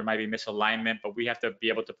sometimes there might be misalignment, but we have to be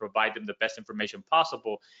able to provide them the best information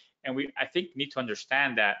possible. And I think need to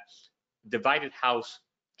understand that divided house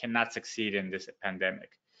cannot succeed in this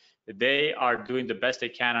pandemic. They are doing the best they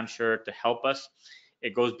can, I'm sure, to help us.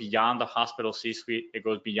 It goes beyond the hospital C-suite. It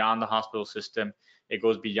goes beyond the hospital system. It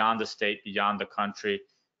goes beyond the state, beyond the country.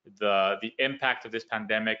 The impact of this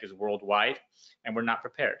pandemic is worldwide, and we're not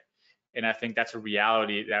prepared. And I think that's a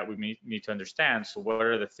reality that we need to understand. So what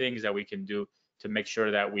are the things that we can do to make sure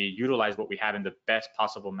that we utilize what we have in the best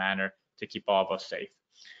possible manner to keep all of us safe?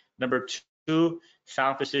 Number two,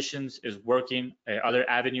 Sound Physicians is working other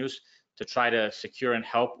avenues to try to secure and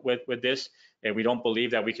help with this. And we don't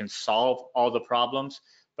believe that we can solve all the problems,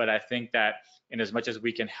 but I think that in as much as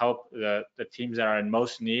we can help the teams that are in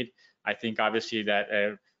most need, I think obviously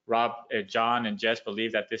that Rob, John, and Jess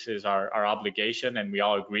believe that this is our obligation, and we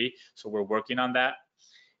all agree. So we're working on that.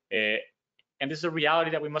 And this is a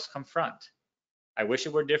reality that we must confront. I wish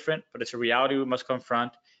it were different, but it's a reality we must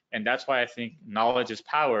confront. And that's why I think knowledge is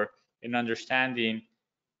power, in understanding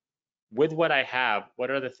with what I have,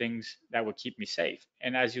 what are the things that would keep me safe.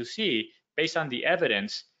 And as you see, based on the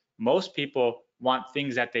evidence, most people want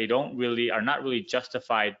things that they are not really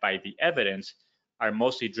justified by the evidence, are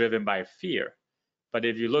mostly driven by fear. But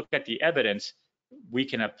if you look at the evidence, we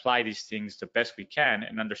can apply these things the best we can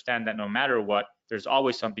and understand that no matter what, there's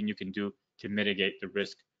always something you can do to mitigate the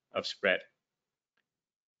risk of spread.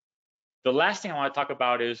 The last thing I want to talk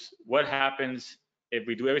about is what happens if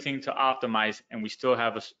we do everything to optimize and we still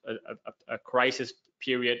have a crisis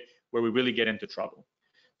period where we really get into trouble.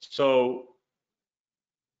 So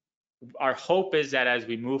our hope is that as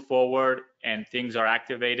we move forward and things are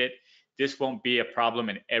activated, this won't be a problem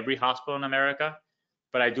in every hospital in America.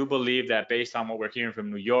 But I do believe that based on what we're hearing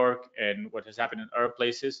from New York and what has happened in other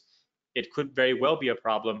places, it could very well be a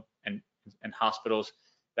problem in hospitals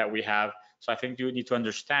that we have. So I think you need to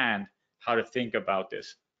understand how to think about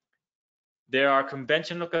this. There are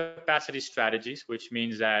conventional capacity strategies, which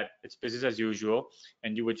means that it's business as usual,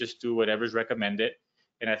 and you would just do whatever is recommended.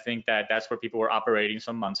 And I think that that's where people were operating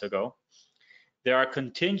some months ago. There are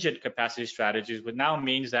contingent capacity strategies, which now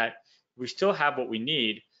means that we still have what we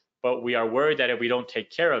need, but we are worried that if we don't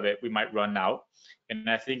take care of it, we might run out. And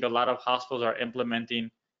I think a lot of hospitals are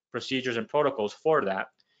implementing procedures and protocols for that.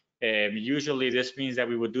 Usually this means that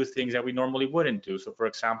we would do things that we normally wouldn't do. So for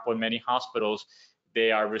example, in many hospitals,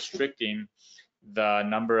 they are restricting the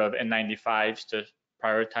number of N95s to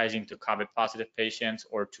prioritizing to COVID positive patients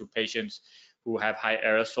or to patients who have high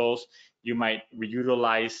aerosols. You might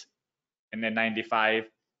reutilize an N95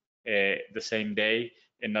 the same day.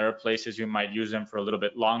 In other places, you might use them for a little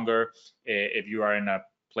bit longer if you are in a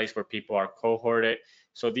place where people are cohorted.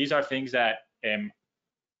 So these are things that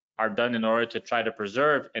are done in order to try to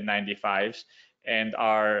preserve N95s and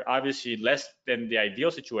are obviously less than the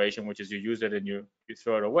ideal situation, which is you use it and you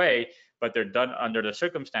throw it away, but they're done under the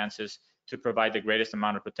circumstances to provide the greatest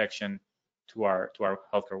amount of protection to our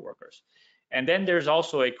healthcare workers. And then there's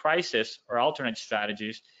also a crisis or alternate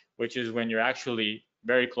strategies, which is when you're actually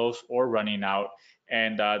very close or running out.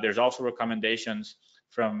 And there's also recommendations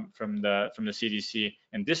from the CDC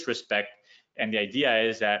in this respect. And the idea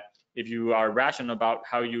is that if you are rational about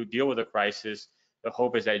how you deal with a crisis, the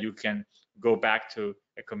hope is that you can go back to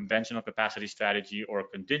a conventional capacity strategy or a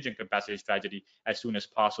contingent capacity strategy as soon as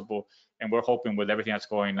possible. And we're hoping with everything that's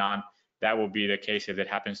going on, that will be the case if it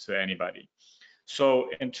happens to anybody. So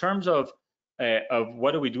in terms of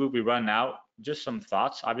what do we do if we run out, just some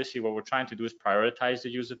thoughts. Obviously, what we're trying to do is prioritize the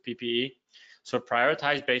use of PPE. So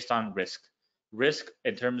prioritize based on risk. Risk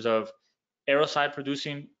in terms of aerosol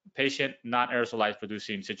producing patient, not aerosolized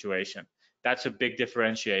producing situation. That's a big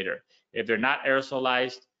differentiator. If they're not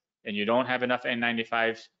aerosolized and you don't have enough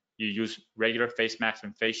N95s, you use regular face masks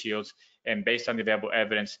and face shields, and based on the available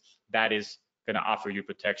evidence, that is going to offer you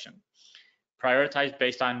protection. Prioritize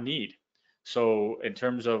based on need. So in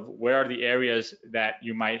terms of where are the areas that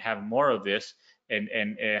you might have more of this and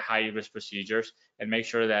high risk procedures, and make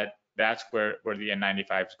sure that that's where the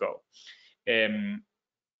N95s go.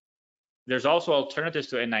 There's also alternatives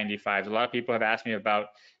to N95s. A lot of people have asked me about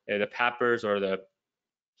the PAPRs or the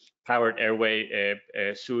powered airway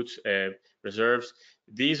suits, reserves.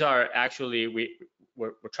 These are actually,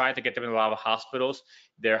 we're trying to get them in a lot of hospitals.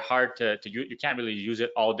 They're hard to use. You can't really use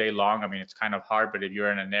it all day long. I mean, it's kind of hard, but if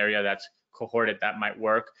you're in an area that's cohorted, that might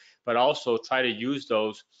work. But also try to use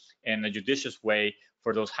those in a judicious way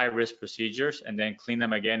for those high risk procedures, and then clean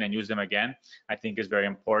them again and use them again, I think is very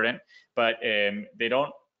important. But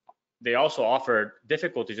they also offer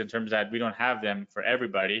difficulties in terms that we don't have them for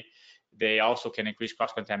everybody. They also can increase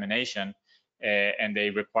cross-contamination, and they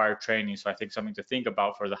require training. So I think something to think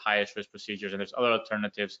about for the highest risk procedures. And there's other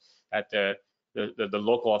alternatives that the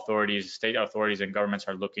local authorities, state authorities, and governments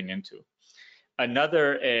are looking into.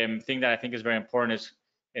 Another thing that I think is very important is,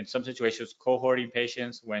 in some situations, cohorting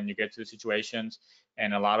patients when you get to the situations.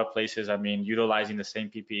 And a lot of places, I mean, utilizing the same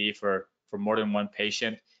PPE for more than one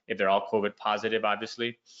patient, if they're all COVID positive,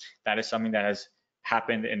 obviously. That is something that has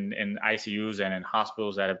happened in ICUs and in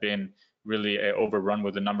hospitals that have been really overrun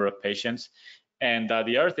with the number of patients. And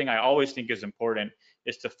the other thing I always think is important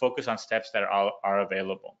is to focus on steps that are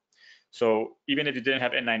available. So even if you didn't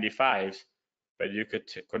have N95s, but you could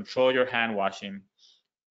control your hand washing,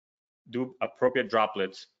 do appropriate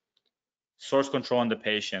droplets, source control on the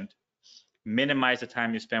patient, minimize the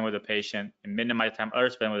time you spend with the patient, and minimize the time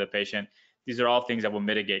others spend with the patient. These are all things that will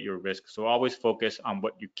mitigate your risk. So always focus on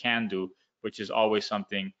what you can do, which is always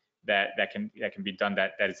something that can be done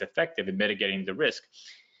that is effective in mitigating the risk.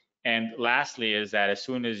 And lastly is that as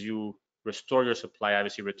soon as you restore your supply,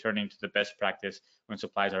 obviously returning to the best practice when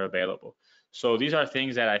supplies are available. So these are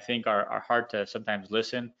things that I think are hard to sometimes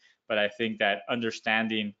listen, but I think that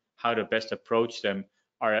understanding how to best approach them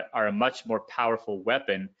are a much more powerful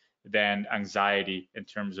weapon than anxiety in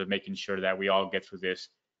terms of making sure that we all get through this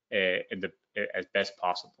as best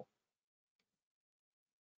possible.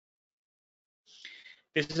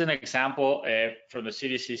 This is an example from the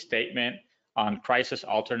CDC statement on crisis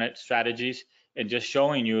alternate strategies, and just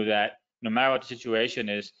showing you that no matter what the situation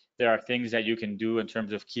is, there are things that you can do in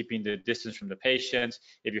terms of keeping the distance from the patients.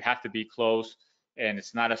 If you have to be close and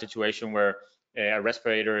it's not a situation where a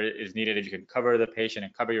respirator is needed, if you can cover the patient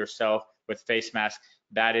and cover yourself with face masks,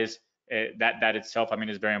 that is that itself, I mean,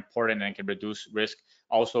 is very important and can reduce risk.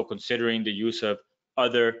 Also considering the use of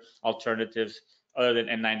other alternatives other than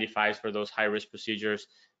N95s for those high risk procedures.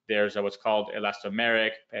 There's what's called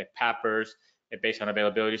elastomeric, PAPRs, based on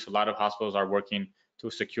availability. So a lot of hospitals are working to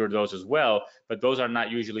secure those as well, but those are not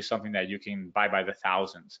usually something that you can buy by the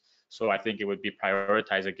thousands. So I think it would be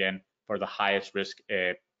prioritized again for the highest risk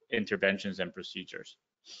interventions and procedures.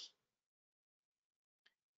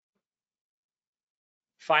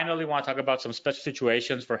 Finally, we want to talk about some special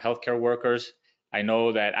situations for healthcare workers. I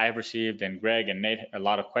know that I've received, and Greg and Nate, a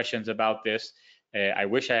lot of questions about this. I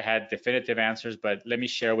wish I had definitive answers, but let me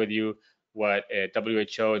share with you what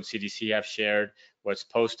WHO and CDC have shared, what's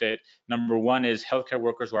posted. Number one is healthcare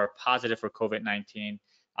workers who are positive for COVID-19.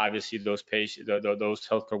 Obviously, those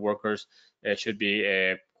healthcare workers should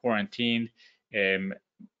be quarantined.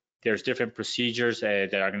 There's different procedures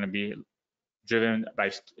that are going to be driven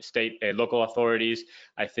by state local authorities.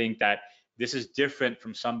 I think that this is different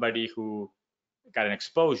from somebody who got an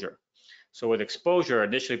exposure. So with exposure,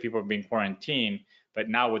 initially people are being quarantined, but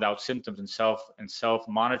now without symptoms and self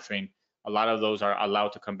monitoring, a lot of those are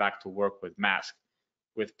allowed to come back to work with masks.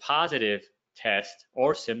 With positive tests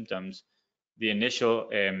or symptoms, the initial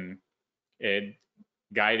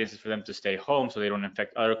guidance is for them to stay home so they don't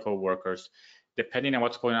infect other co-workers. Depending on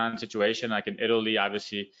what's going on in the situation, like in Italy,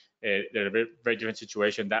 obviously, they're a very different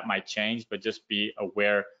situation. That might change, but just be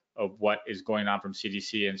aware of what is going on from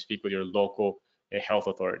CDC and speak with your local health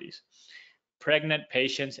authorities. Pregnant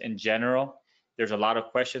patients in general, there's a lot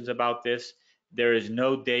of questions about this. There is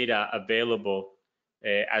no data available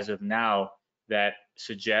as of now that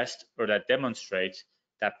suggests or that demonstrates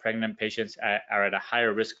that pregnant patients are at a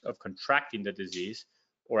higher risk of contracting the disease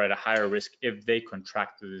or at a higher risk if they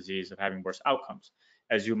contract the disease of having worse outcomes.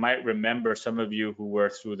 As you might remember, some of you who were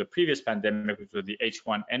through the previous pandemic, which was the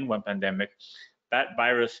H1N1 pandemic, that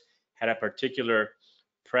virus had a particular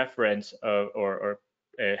preference or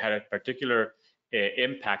had a particular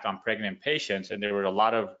impact on pregnant patients, and there were a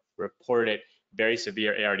lot of reported very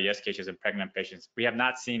severe ARDS cases in pregnant patients. We have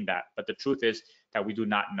not seen that, but the truth is that we do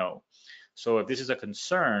not know. So if this is a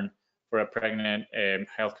concern for a pregnant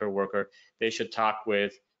healthcare worker, they should talk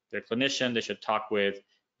with their clinician, they should talk with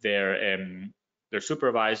their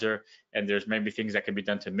supervisor, and there's maybe things that can be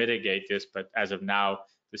done to mitigate this, but as of now,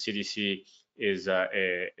 the CDC is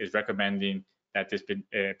recommending that this be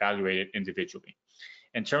evaluated individually.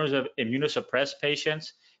 In terms of immunosuppressed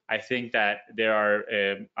patients, I think that there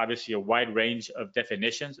are obviously a wide range of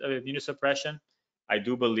definitions of immunosuppression. I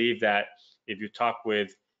do believe that if you talk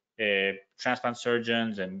with transplant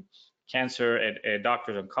surgeons and cancer and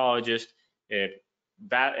doctors, oncologists,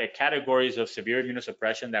 categories of severe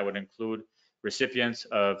immunosuppression that would include recipients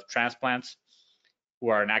of transplants who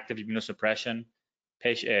are in active immunosuppression,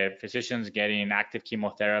 physicians getting active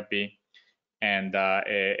chemotherapy, and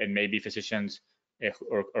maybe physicians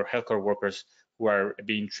or healthcare workers who are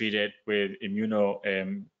being treated with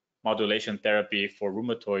immunomodulation therapy for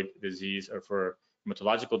rheumatoid disease or for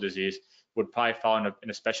rheumatological disease would probably fall in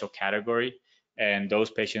a special category. And those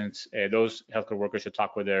patients, those healthcare workers should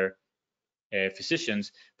talk with their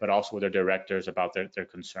physicians, but also with their directors about their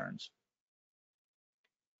concerns.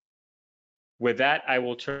 With that, I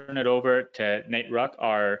will turn it over to Nate Ruck,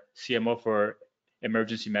 our CMO for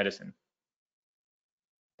emergency medicine.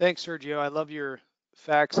 Thanks, Sergio. I love your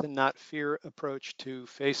facts and not fear approach to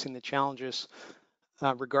facing the challenges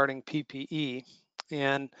regarding PPE.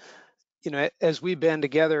 And, as we band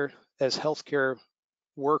together as healthcare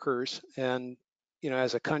workers and,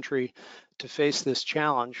 as a country to face this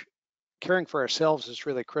challenge, caring for ourselves is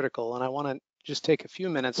really critical. And I want to just take a few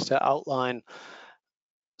minutes to outline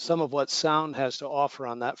some of what Sound has to offer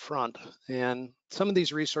on that front. And some of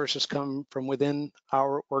these resources come from within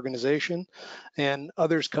our organization and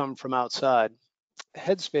others come from outside.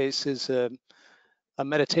 Headspace is a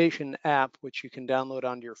meditation app which you can download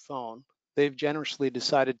onto your phone. They've generously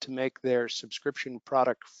decided to make their subscription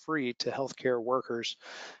product free to healthcare workers.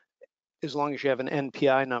 As long as you have an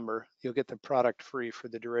NPI number, you'll get the product free for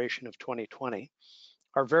the duration of 2020.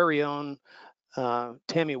 Our very own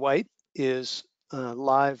Tammy White is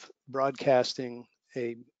live broadcasting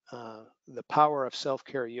the power of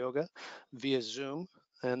self-care yoga via Zoom,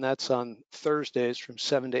 and that's on Thursdays from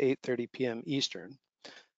 7 to 8:30 p.m. Eastern.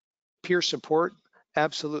 Peer support,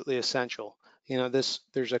 absolutely essential.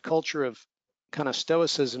 There's a culture of kind of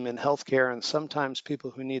stoicism in healthcare, and sometimes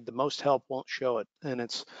people who need the most help won't show it. And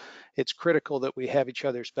it's critical that we have each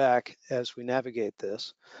other's back as we navigate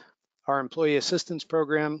this. Our employee assistance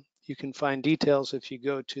program, you can find details if you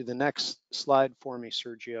go to the next slide for me,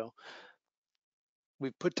 Sergio.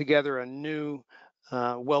 We've put together a new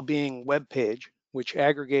well-being webpage, which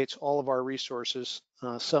aggregates all of our resources,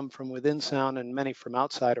 some from within Sound and many from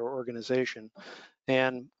outside our organization.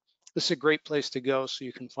 And this is a great place to go so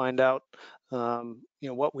you can find out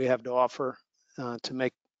what we have to offer to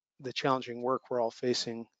make the challenging work we're all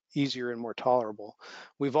facing easier and more tolerable.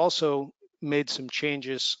 We've also made some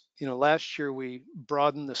changes. Last year we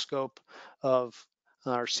broadened the scope of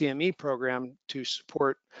our CME program to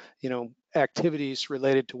support, activities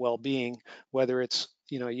related to well-being, whether it's,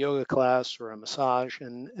 a yoga class or a massage.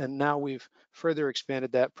 And now we've further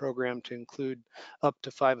expanded that program to include up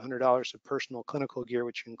to $500 of personal clinical gear,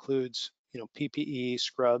 which includes, PPE,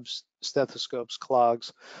 scrubs, stethoscopes,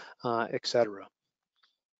 clogs, etc.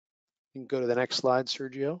 You can go to the next slide,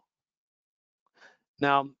 Sergio.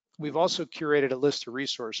 Now, we've also curated a list of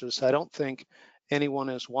resources. I don't think anyone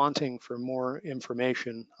is wanting for more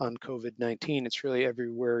information on COVID-19. It's really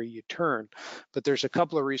everywhere you turn, but there's a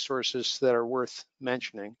couple of resources that are worth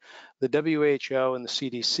mentioning. The WHO and the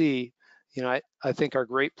CDC, I think are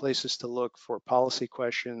great places to look for policy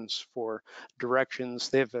questions, for directions.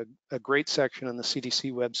 They have a great section on the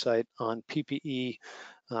CDC website on PPE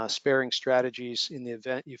sparing strategies in the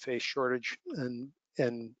event you face shortage,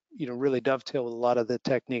 and really dovetail with a lot of the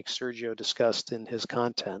techniques Sergio discussed in his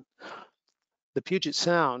content. The Puget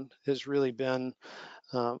Sound has really been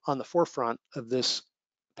on the forefront of this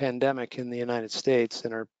pandemic in the United States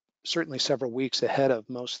and are certainly several weeks ahead of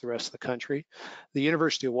most of the rest of the country. The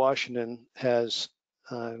University of Washington has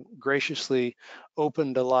graciously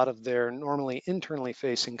opened a lot of their normally internally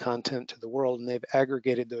facing content to the world, and they've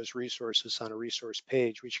aggregated those resources on a resource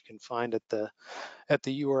page, which you can find at the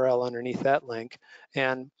URL underneath that link.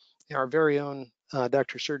 And our very own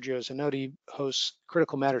Dr. Sergio Zanotti hosts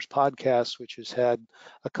Critical Matters podcast, which has had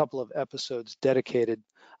a couple of episodes dedicated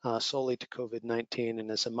solely to COVID-19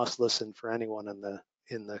 and is a must listen for anyone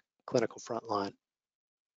in the clinical front line.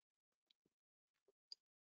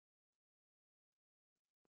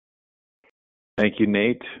 Thank you,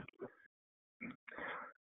 Nate.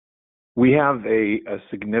 We have a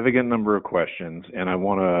significant number of questions, and I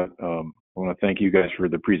want to thank you guys for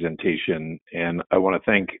the presentation, and I want to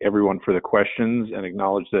thank everyone for the questions and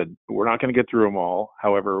acknowledge that we're not going to get through them all.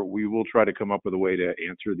 However, we will try to come up with a way to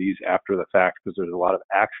answer these after the fact because there's a lot of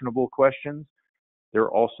actionable questions. There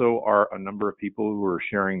also are a number of people who are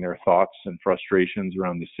sharing their thoughts and frustrations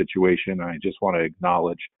around this situation. I just want to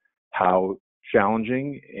acknowledge how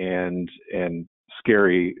challenging and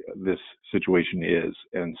scary this situation is.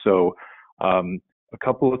 And so a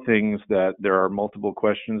couple of things that there are multiple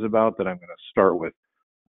questions about that I'm going to start with.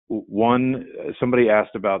 One, somebody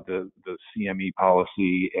asked about the CME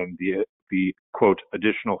policy and the quote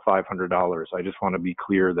additional $500. I just want to be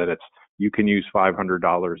clear that you can use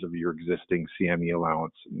 $500 of your existing CME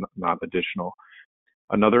allowance, not additional.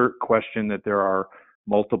 Another question that there are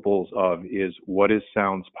multiples of is what is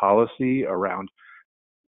Sound's policy around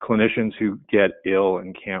clinicians who get ill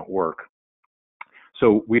and can't work?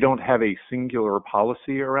 So we don't have a singular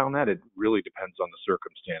policy around that. It really depends on the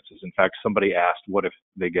circumstances. In fact, somebody asked, what if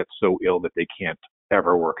they get so ill that they can't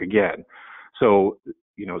ever work again? So,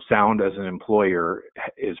 Sound as an employer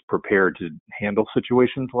is prepared to handle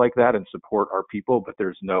situations like that and support our people, but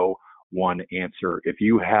there's no one answer. If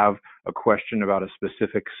you have a question about a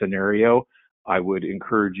specific scenario, I would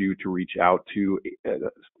encourage you to reach out to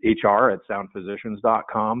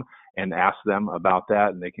hr@soundphysicians.com and ask them about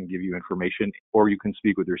that, and they can give you information, or you can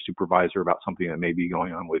speak with your supervisor about something that may be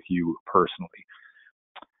going on with you personally.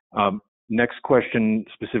 Next question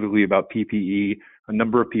specifically about PPE. A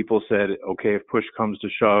number of people said, okay, if push comes to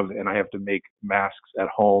shove and I have to make masks at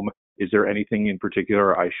home, is there anything in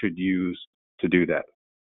particular I should use to do that?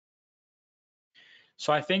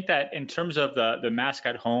 So I think that in terms of the mask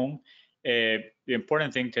at home, the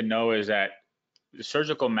important thing to know is that the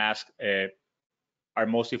surgical masks are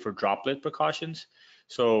mostly for droplet precautions.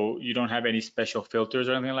 So you don't have any special filters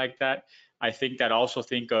or anything like that. I think that also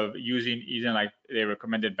think of using even like they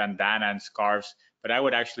recommended bandana and scarves, but I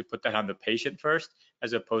would actually put that on the patient first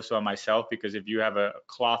as opposed to on myself, because if you have a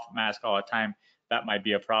cloth mask all the time, that might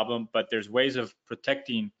be a problem. But there's ways of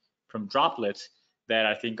protecting from droplets that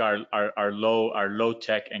I think are low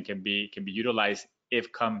tech and can be utilized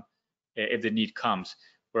if the need comes.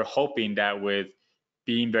 We're hoping that with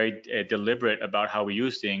being very deliberate about how we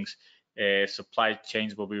use things, supply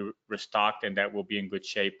chains will be restocked and that will be in good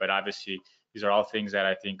shape. But obviously, these are all things that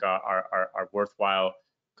I think are worthwhile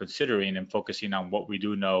considering and focusing on what we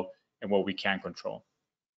do know and what we can control.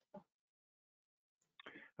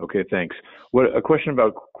 Okay, thanks. A question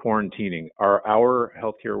about quarantining. Are our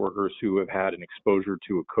healthcare workers who have had an exposure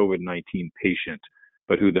to a COVID-19 patient,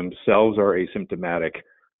 but who themselves are asymptomatic,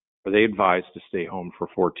 are they advised to stay home for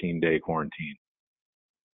 14-day quarantine?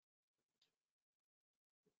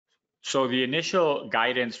 So the initial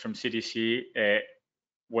guidance from CDC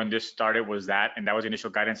when this started was that, and that was initial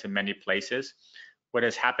guidance in many places. What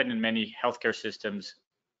has happened in many healthcare systems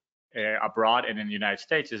abroad and in the United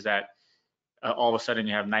States is that all of a sudden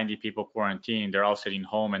you have 90 people quarantined, they're all sitting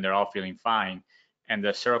home and they're all feeling fine. And the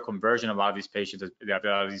seroconversion of a lot of these patients, a lot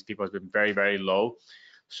of these people has been very, very low.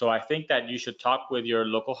 So I think that you should talk with your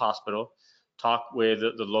local hospital, talk with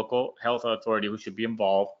the local health authority who should be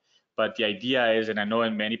involved. But the idea is, and I know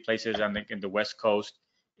in many places in the West Coast,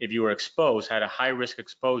 if you were exposed, had a high risk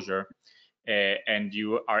exposure, and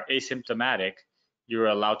you are asymptomatic, you're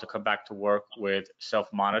allowed to come back to work with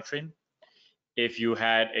self-monitoring. If you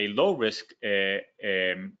had a low risk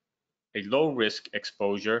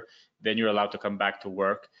exposure, then you're allowed to come back to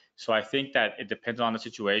work. So I think that it depends on the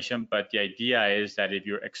situation, but the idea is that if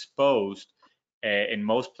you're exposed, in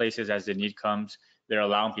most places as the need comes, they're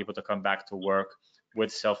allowing people to come back to work with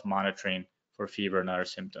self-monitoring for fever and other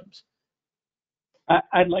symptoms.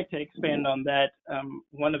 I'd like to expand on that.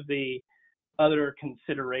 One of the other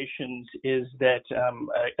considerations is that,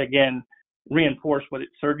 again, reinforce what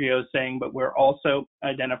Sergio is saying, but we're also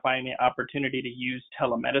identifying the opportunity to use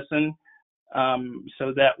telemedicine,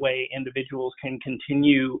 so that way individuals can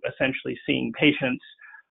continue essentially seeing patients,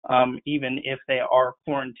 even if they are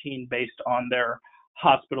quarantined based on their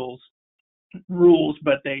hospital's rules,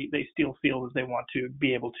 but they still feel as they want to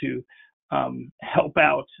be able to help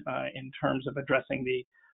out in terms of addressing the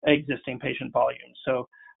existing patient volume. So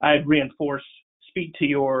I'd reinforce, speak to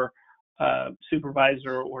your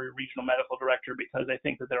supervisor or your regional medical director, because I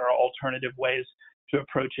think that there are alternative ways to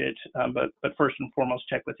approach it, but first and foremost,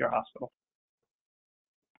 check with your hospital.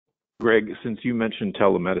 Greg, since you mentioned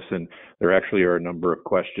telemedicine, there actually are a number of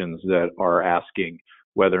questions that are asking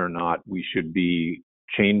whether or not we should be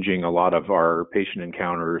changing a lot of our patient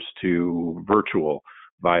encounters to virtual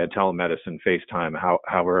via telemedicine, FaceTime,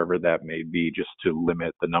 however that may be, just to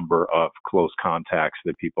limit the number of close contacts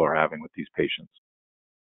that people are having with these patients?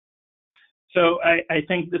 So I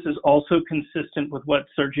think this is also consistent with what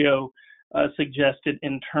Sergio suggested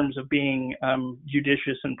in terms of being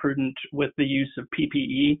judicious and prudent with the use of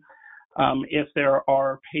PPE. If there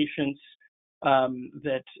are patients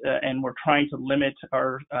and we're trying to limit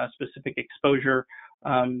our specific exposure,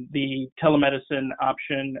 the telemedicine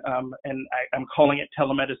option, and I'm calling it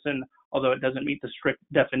telemedicine, although it doesn't meet the strict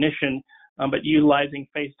definition, but utilizing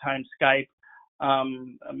FaceTime, Skype,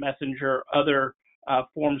 Messenger, other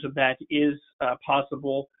forms of that is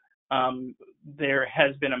possible. There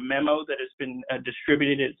has been a memo that has been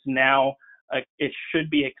distributed. It's now, it should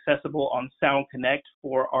be accessible on Sound Connect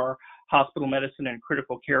for our hospital medicine and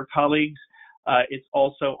critical care colleagues. It's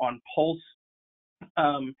also on Pulse.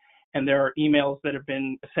 And there are emails that have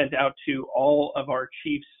been sent out to all of our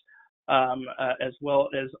chiefs as well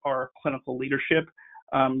as our clinical leadership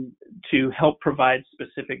to help provide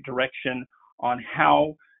specific direction on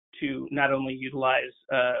how to not only utilize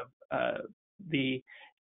the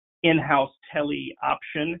in-house tele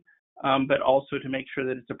option, but also to make sure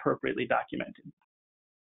that it's appropriately documented.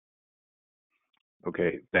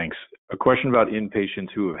 Okay, thanks. A question about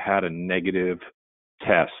inpatients who have had a negative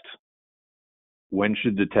test. When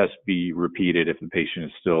should the test be repeated if the patient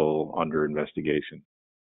is still under investigation?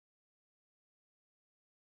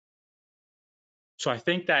 So I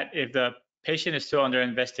think that if the patient is still under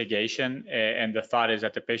investigation and the thought is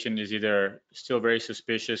that the patient is either still very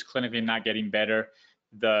suspicious, clinically not getting better,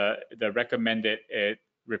 the recommended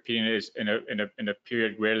repeating it is in a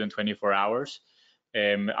period greater than 24 hours.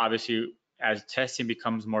 Obviously, as testing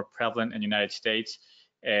becomes more prevalent in the United States,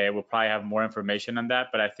 we'll probably have more information on that.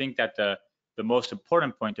 But I think that the most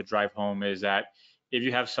important point to drive home is that if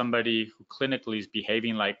you have somebody who clinically is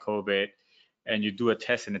behaving like COVID and you do a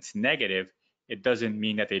test and it's negative, it doesn't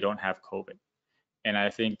mean that they don't have COVID. And I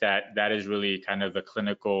think that that is really kind of the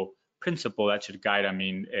clinical principle that should guide,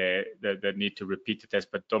 the need to repeat the test,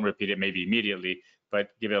 but don't repeat it maybe immediately, but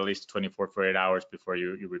give it at least 24, 48 hours before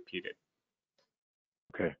you repeat it.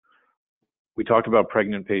 Okay. We talked about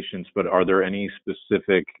pregnant patients, but are there any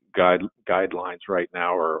specific guidelines right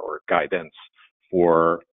now or guidance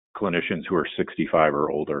for clinicians who are 65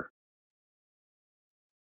 or older?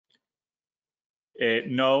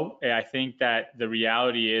 No, I think that the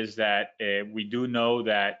reality is that we do know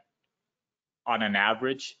that on an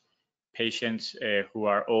average, patients who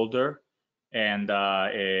are older and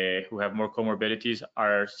who have more comorbidities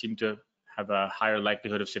seem to have a higher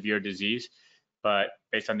likelihood of severe disease. But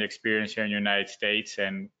based on the experience here in the United States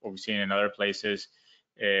and what we've seen in other places,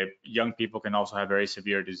 young people can also have very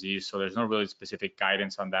severe disease. So there's no really specific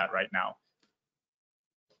guidance on that right now.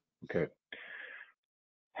 Okay.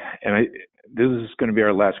 And this is going to be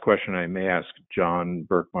our last question. I may ask John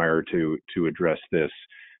Birkmeyer to address this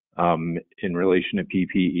in relation to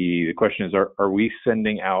PPE. The question is, are we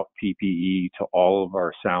sending out PPE to all of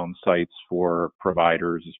our sound sites for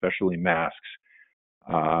providers, especially masks,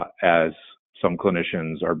 as some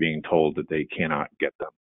clinicians are being told that they cannot get them?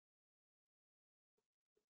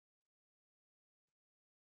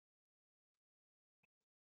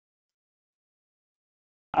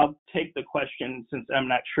 I'll take the question since I'm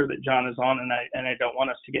not sure that John is on, and I don't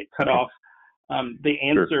want us to get cut off. The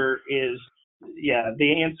answer is,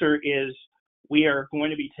 the answer is we are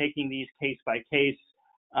going to be taking these case by case.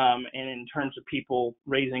 And in terms of people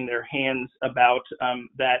raising their hands about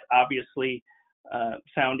that, obviously,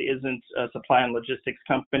 Sound isn't a supply and logistics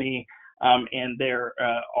company, and there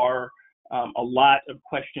are a lot of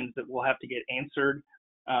questions that will have to get answered.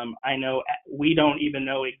 I know we don't even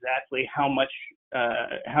know exactly how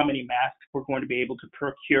many masks we're going to be able to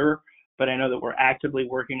procure, but I know that we're actively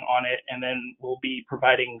working on it, and then we'll be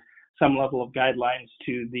providing some level of guidelines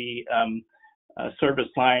to the service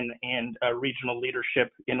line and regional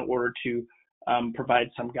leadership in order to provide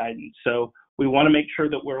some guidance. So we want to make sure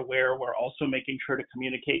that we're aware. We're also making sure to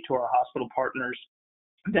communicate to our hospital partners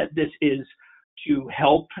that this is to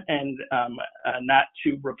help and not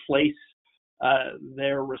to replace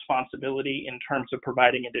their responsibility in terms of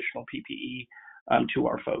providing additional PPE to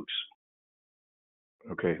our folks.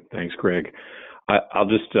 Okay, thanks, Greg. I'll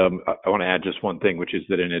just I want to add just one thing, which is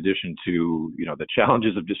that in addition to the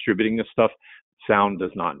challenges of distributing this stuff, Sound does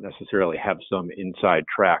not necessarily have some inside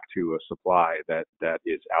track to a supply that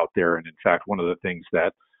is out there. And in fact, one of the things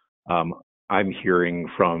that I'm hearing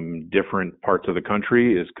from different parts of the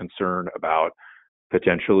country is concern about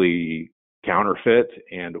potentially counterfeit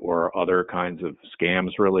and or other kinds of scams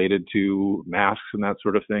related to masks and that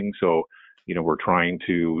sort of thing. So we're trying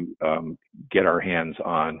to get our hands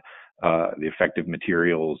on the effective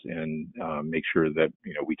materials, and make sure that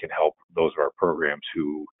we can help those of our programs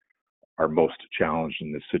who are most challenged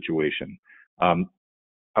in this situation.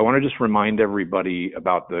 I want to just remind everybody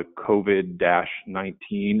about the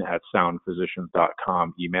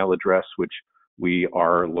COVID-19@soundphysicians.com email address, which we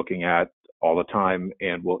are looking at all the time,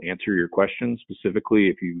 and we'll answer your questions specifically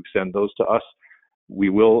if you send those to us. We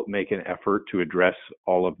will make an effort to address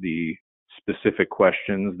all of the specific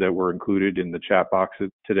questions that were included in the chat box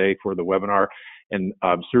today for the webinar. And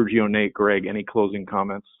Sergio, Nate, Greg, any closing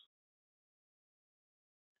comments?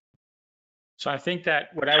 So I think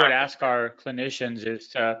that what I would ask our clinicians is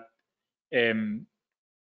to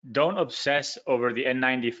don't obsess over the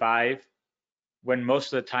N95 when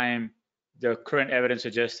most of the time the current evidence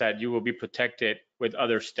suggests that you will be protected with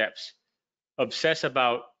other steps. Obsess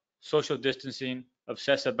about social distancing,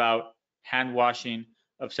 obsess about hand washing,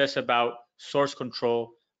 obsess about source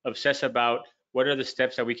control, obsess about what are the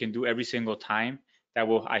steps that we can do every single time that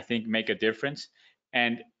will, I think, make a difference.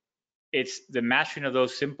 And it's the mastering of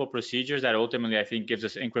those simple procedures that ultimately, I think, gives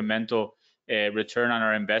us incremental return on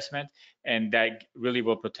our investment, and that really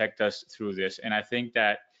will protect us through this. And I think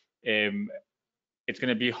that it's going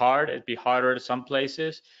to be hard. It'd be harder in some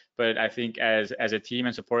places, but I think as a team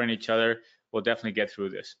and supporting each other, we'll definitely get through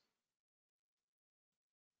this.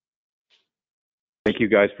 Thank you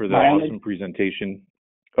guys for the awesome presentation.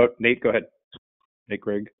 Oh, Nate, go ahead. Nate,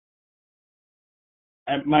 Greg.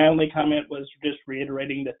 My only comment was just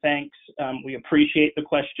reiterating the thanks. We appreciate the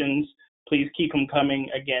questions. Please keep them coming.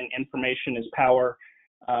 Again, information is power.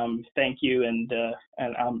 Thank you, and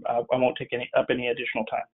I won't take up any additional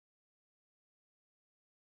time.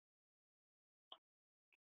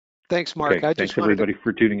 Thanks, Mark. Okay, thanks everybody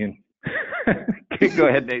for tuning in. Okay, go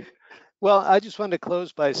ahead, Nate. Well, I just wanted to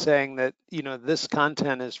close by saying that, this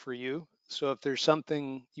content is for you. So if there's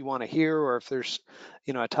something you want to hear, or if there's,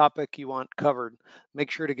 a topic you want covered,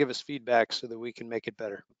 make sure to give us feedback so that we can make it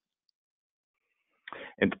better.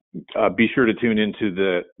 And be sure to tune into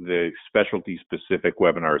the specialty specific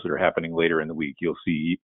webinars that are happening later in the week. You'll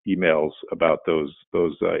see emails about those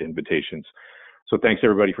invitations. So thanks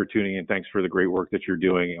everybody for tuning in. Thanks for the great work that you're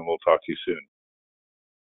doing, and we'll talk to you soon.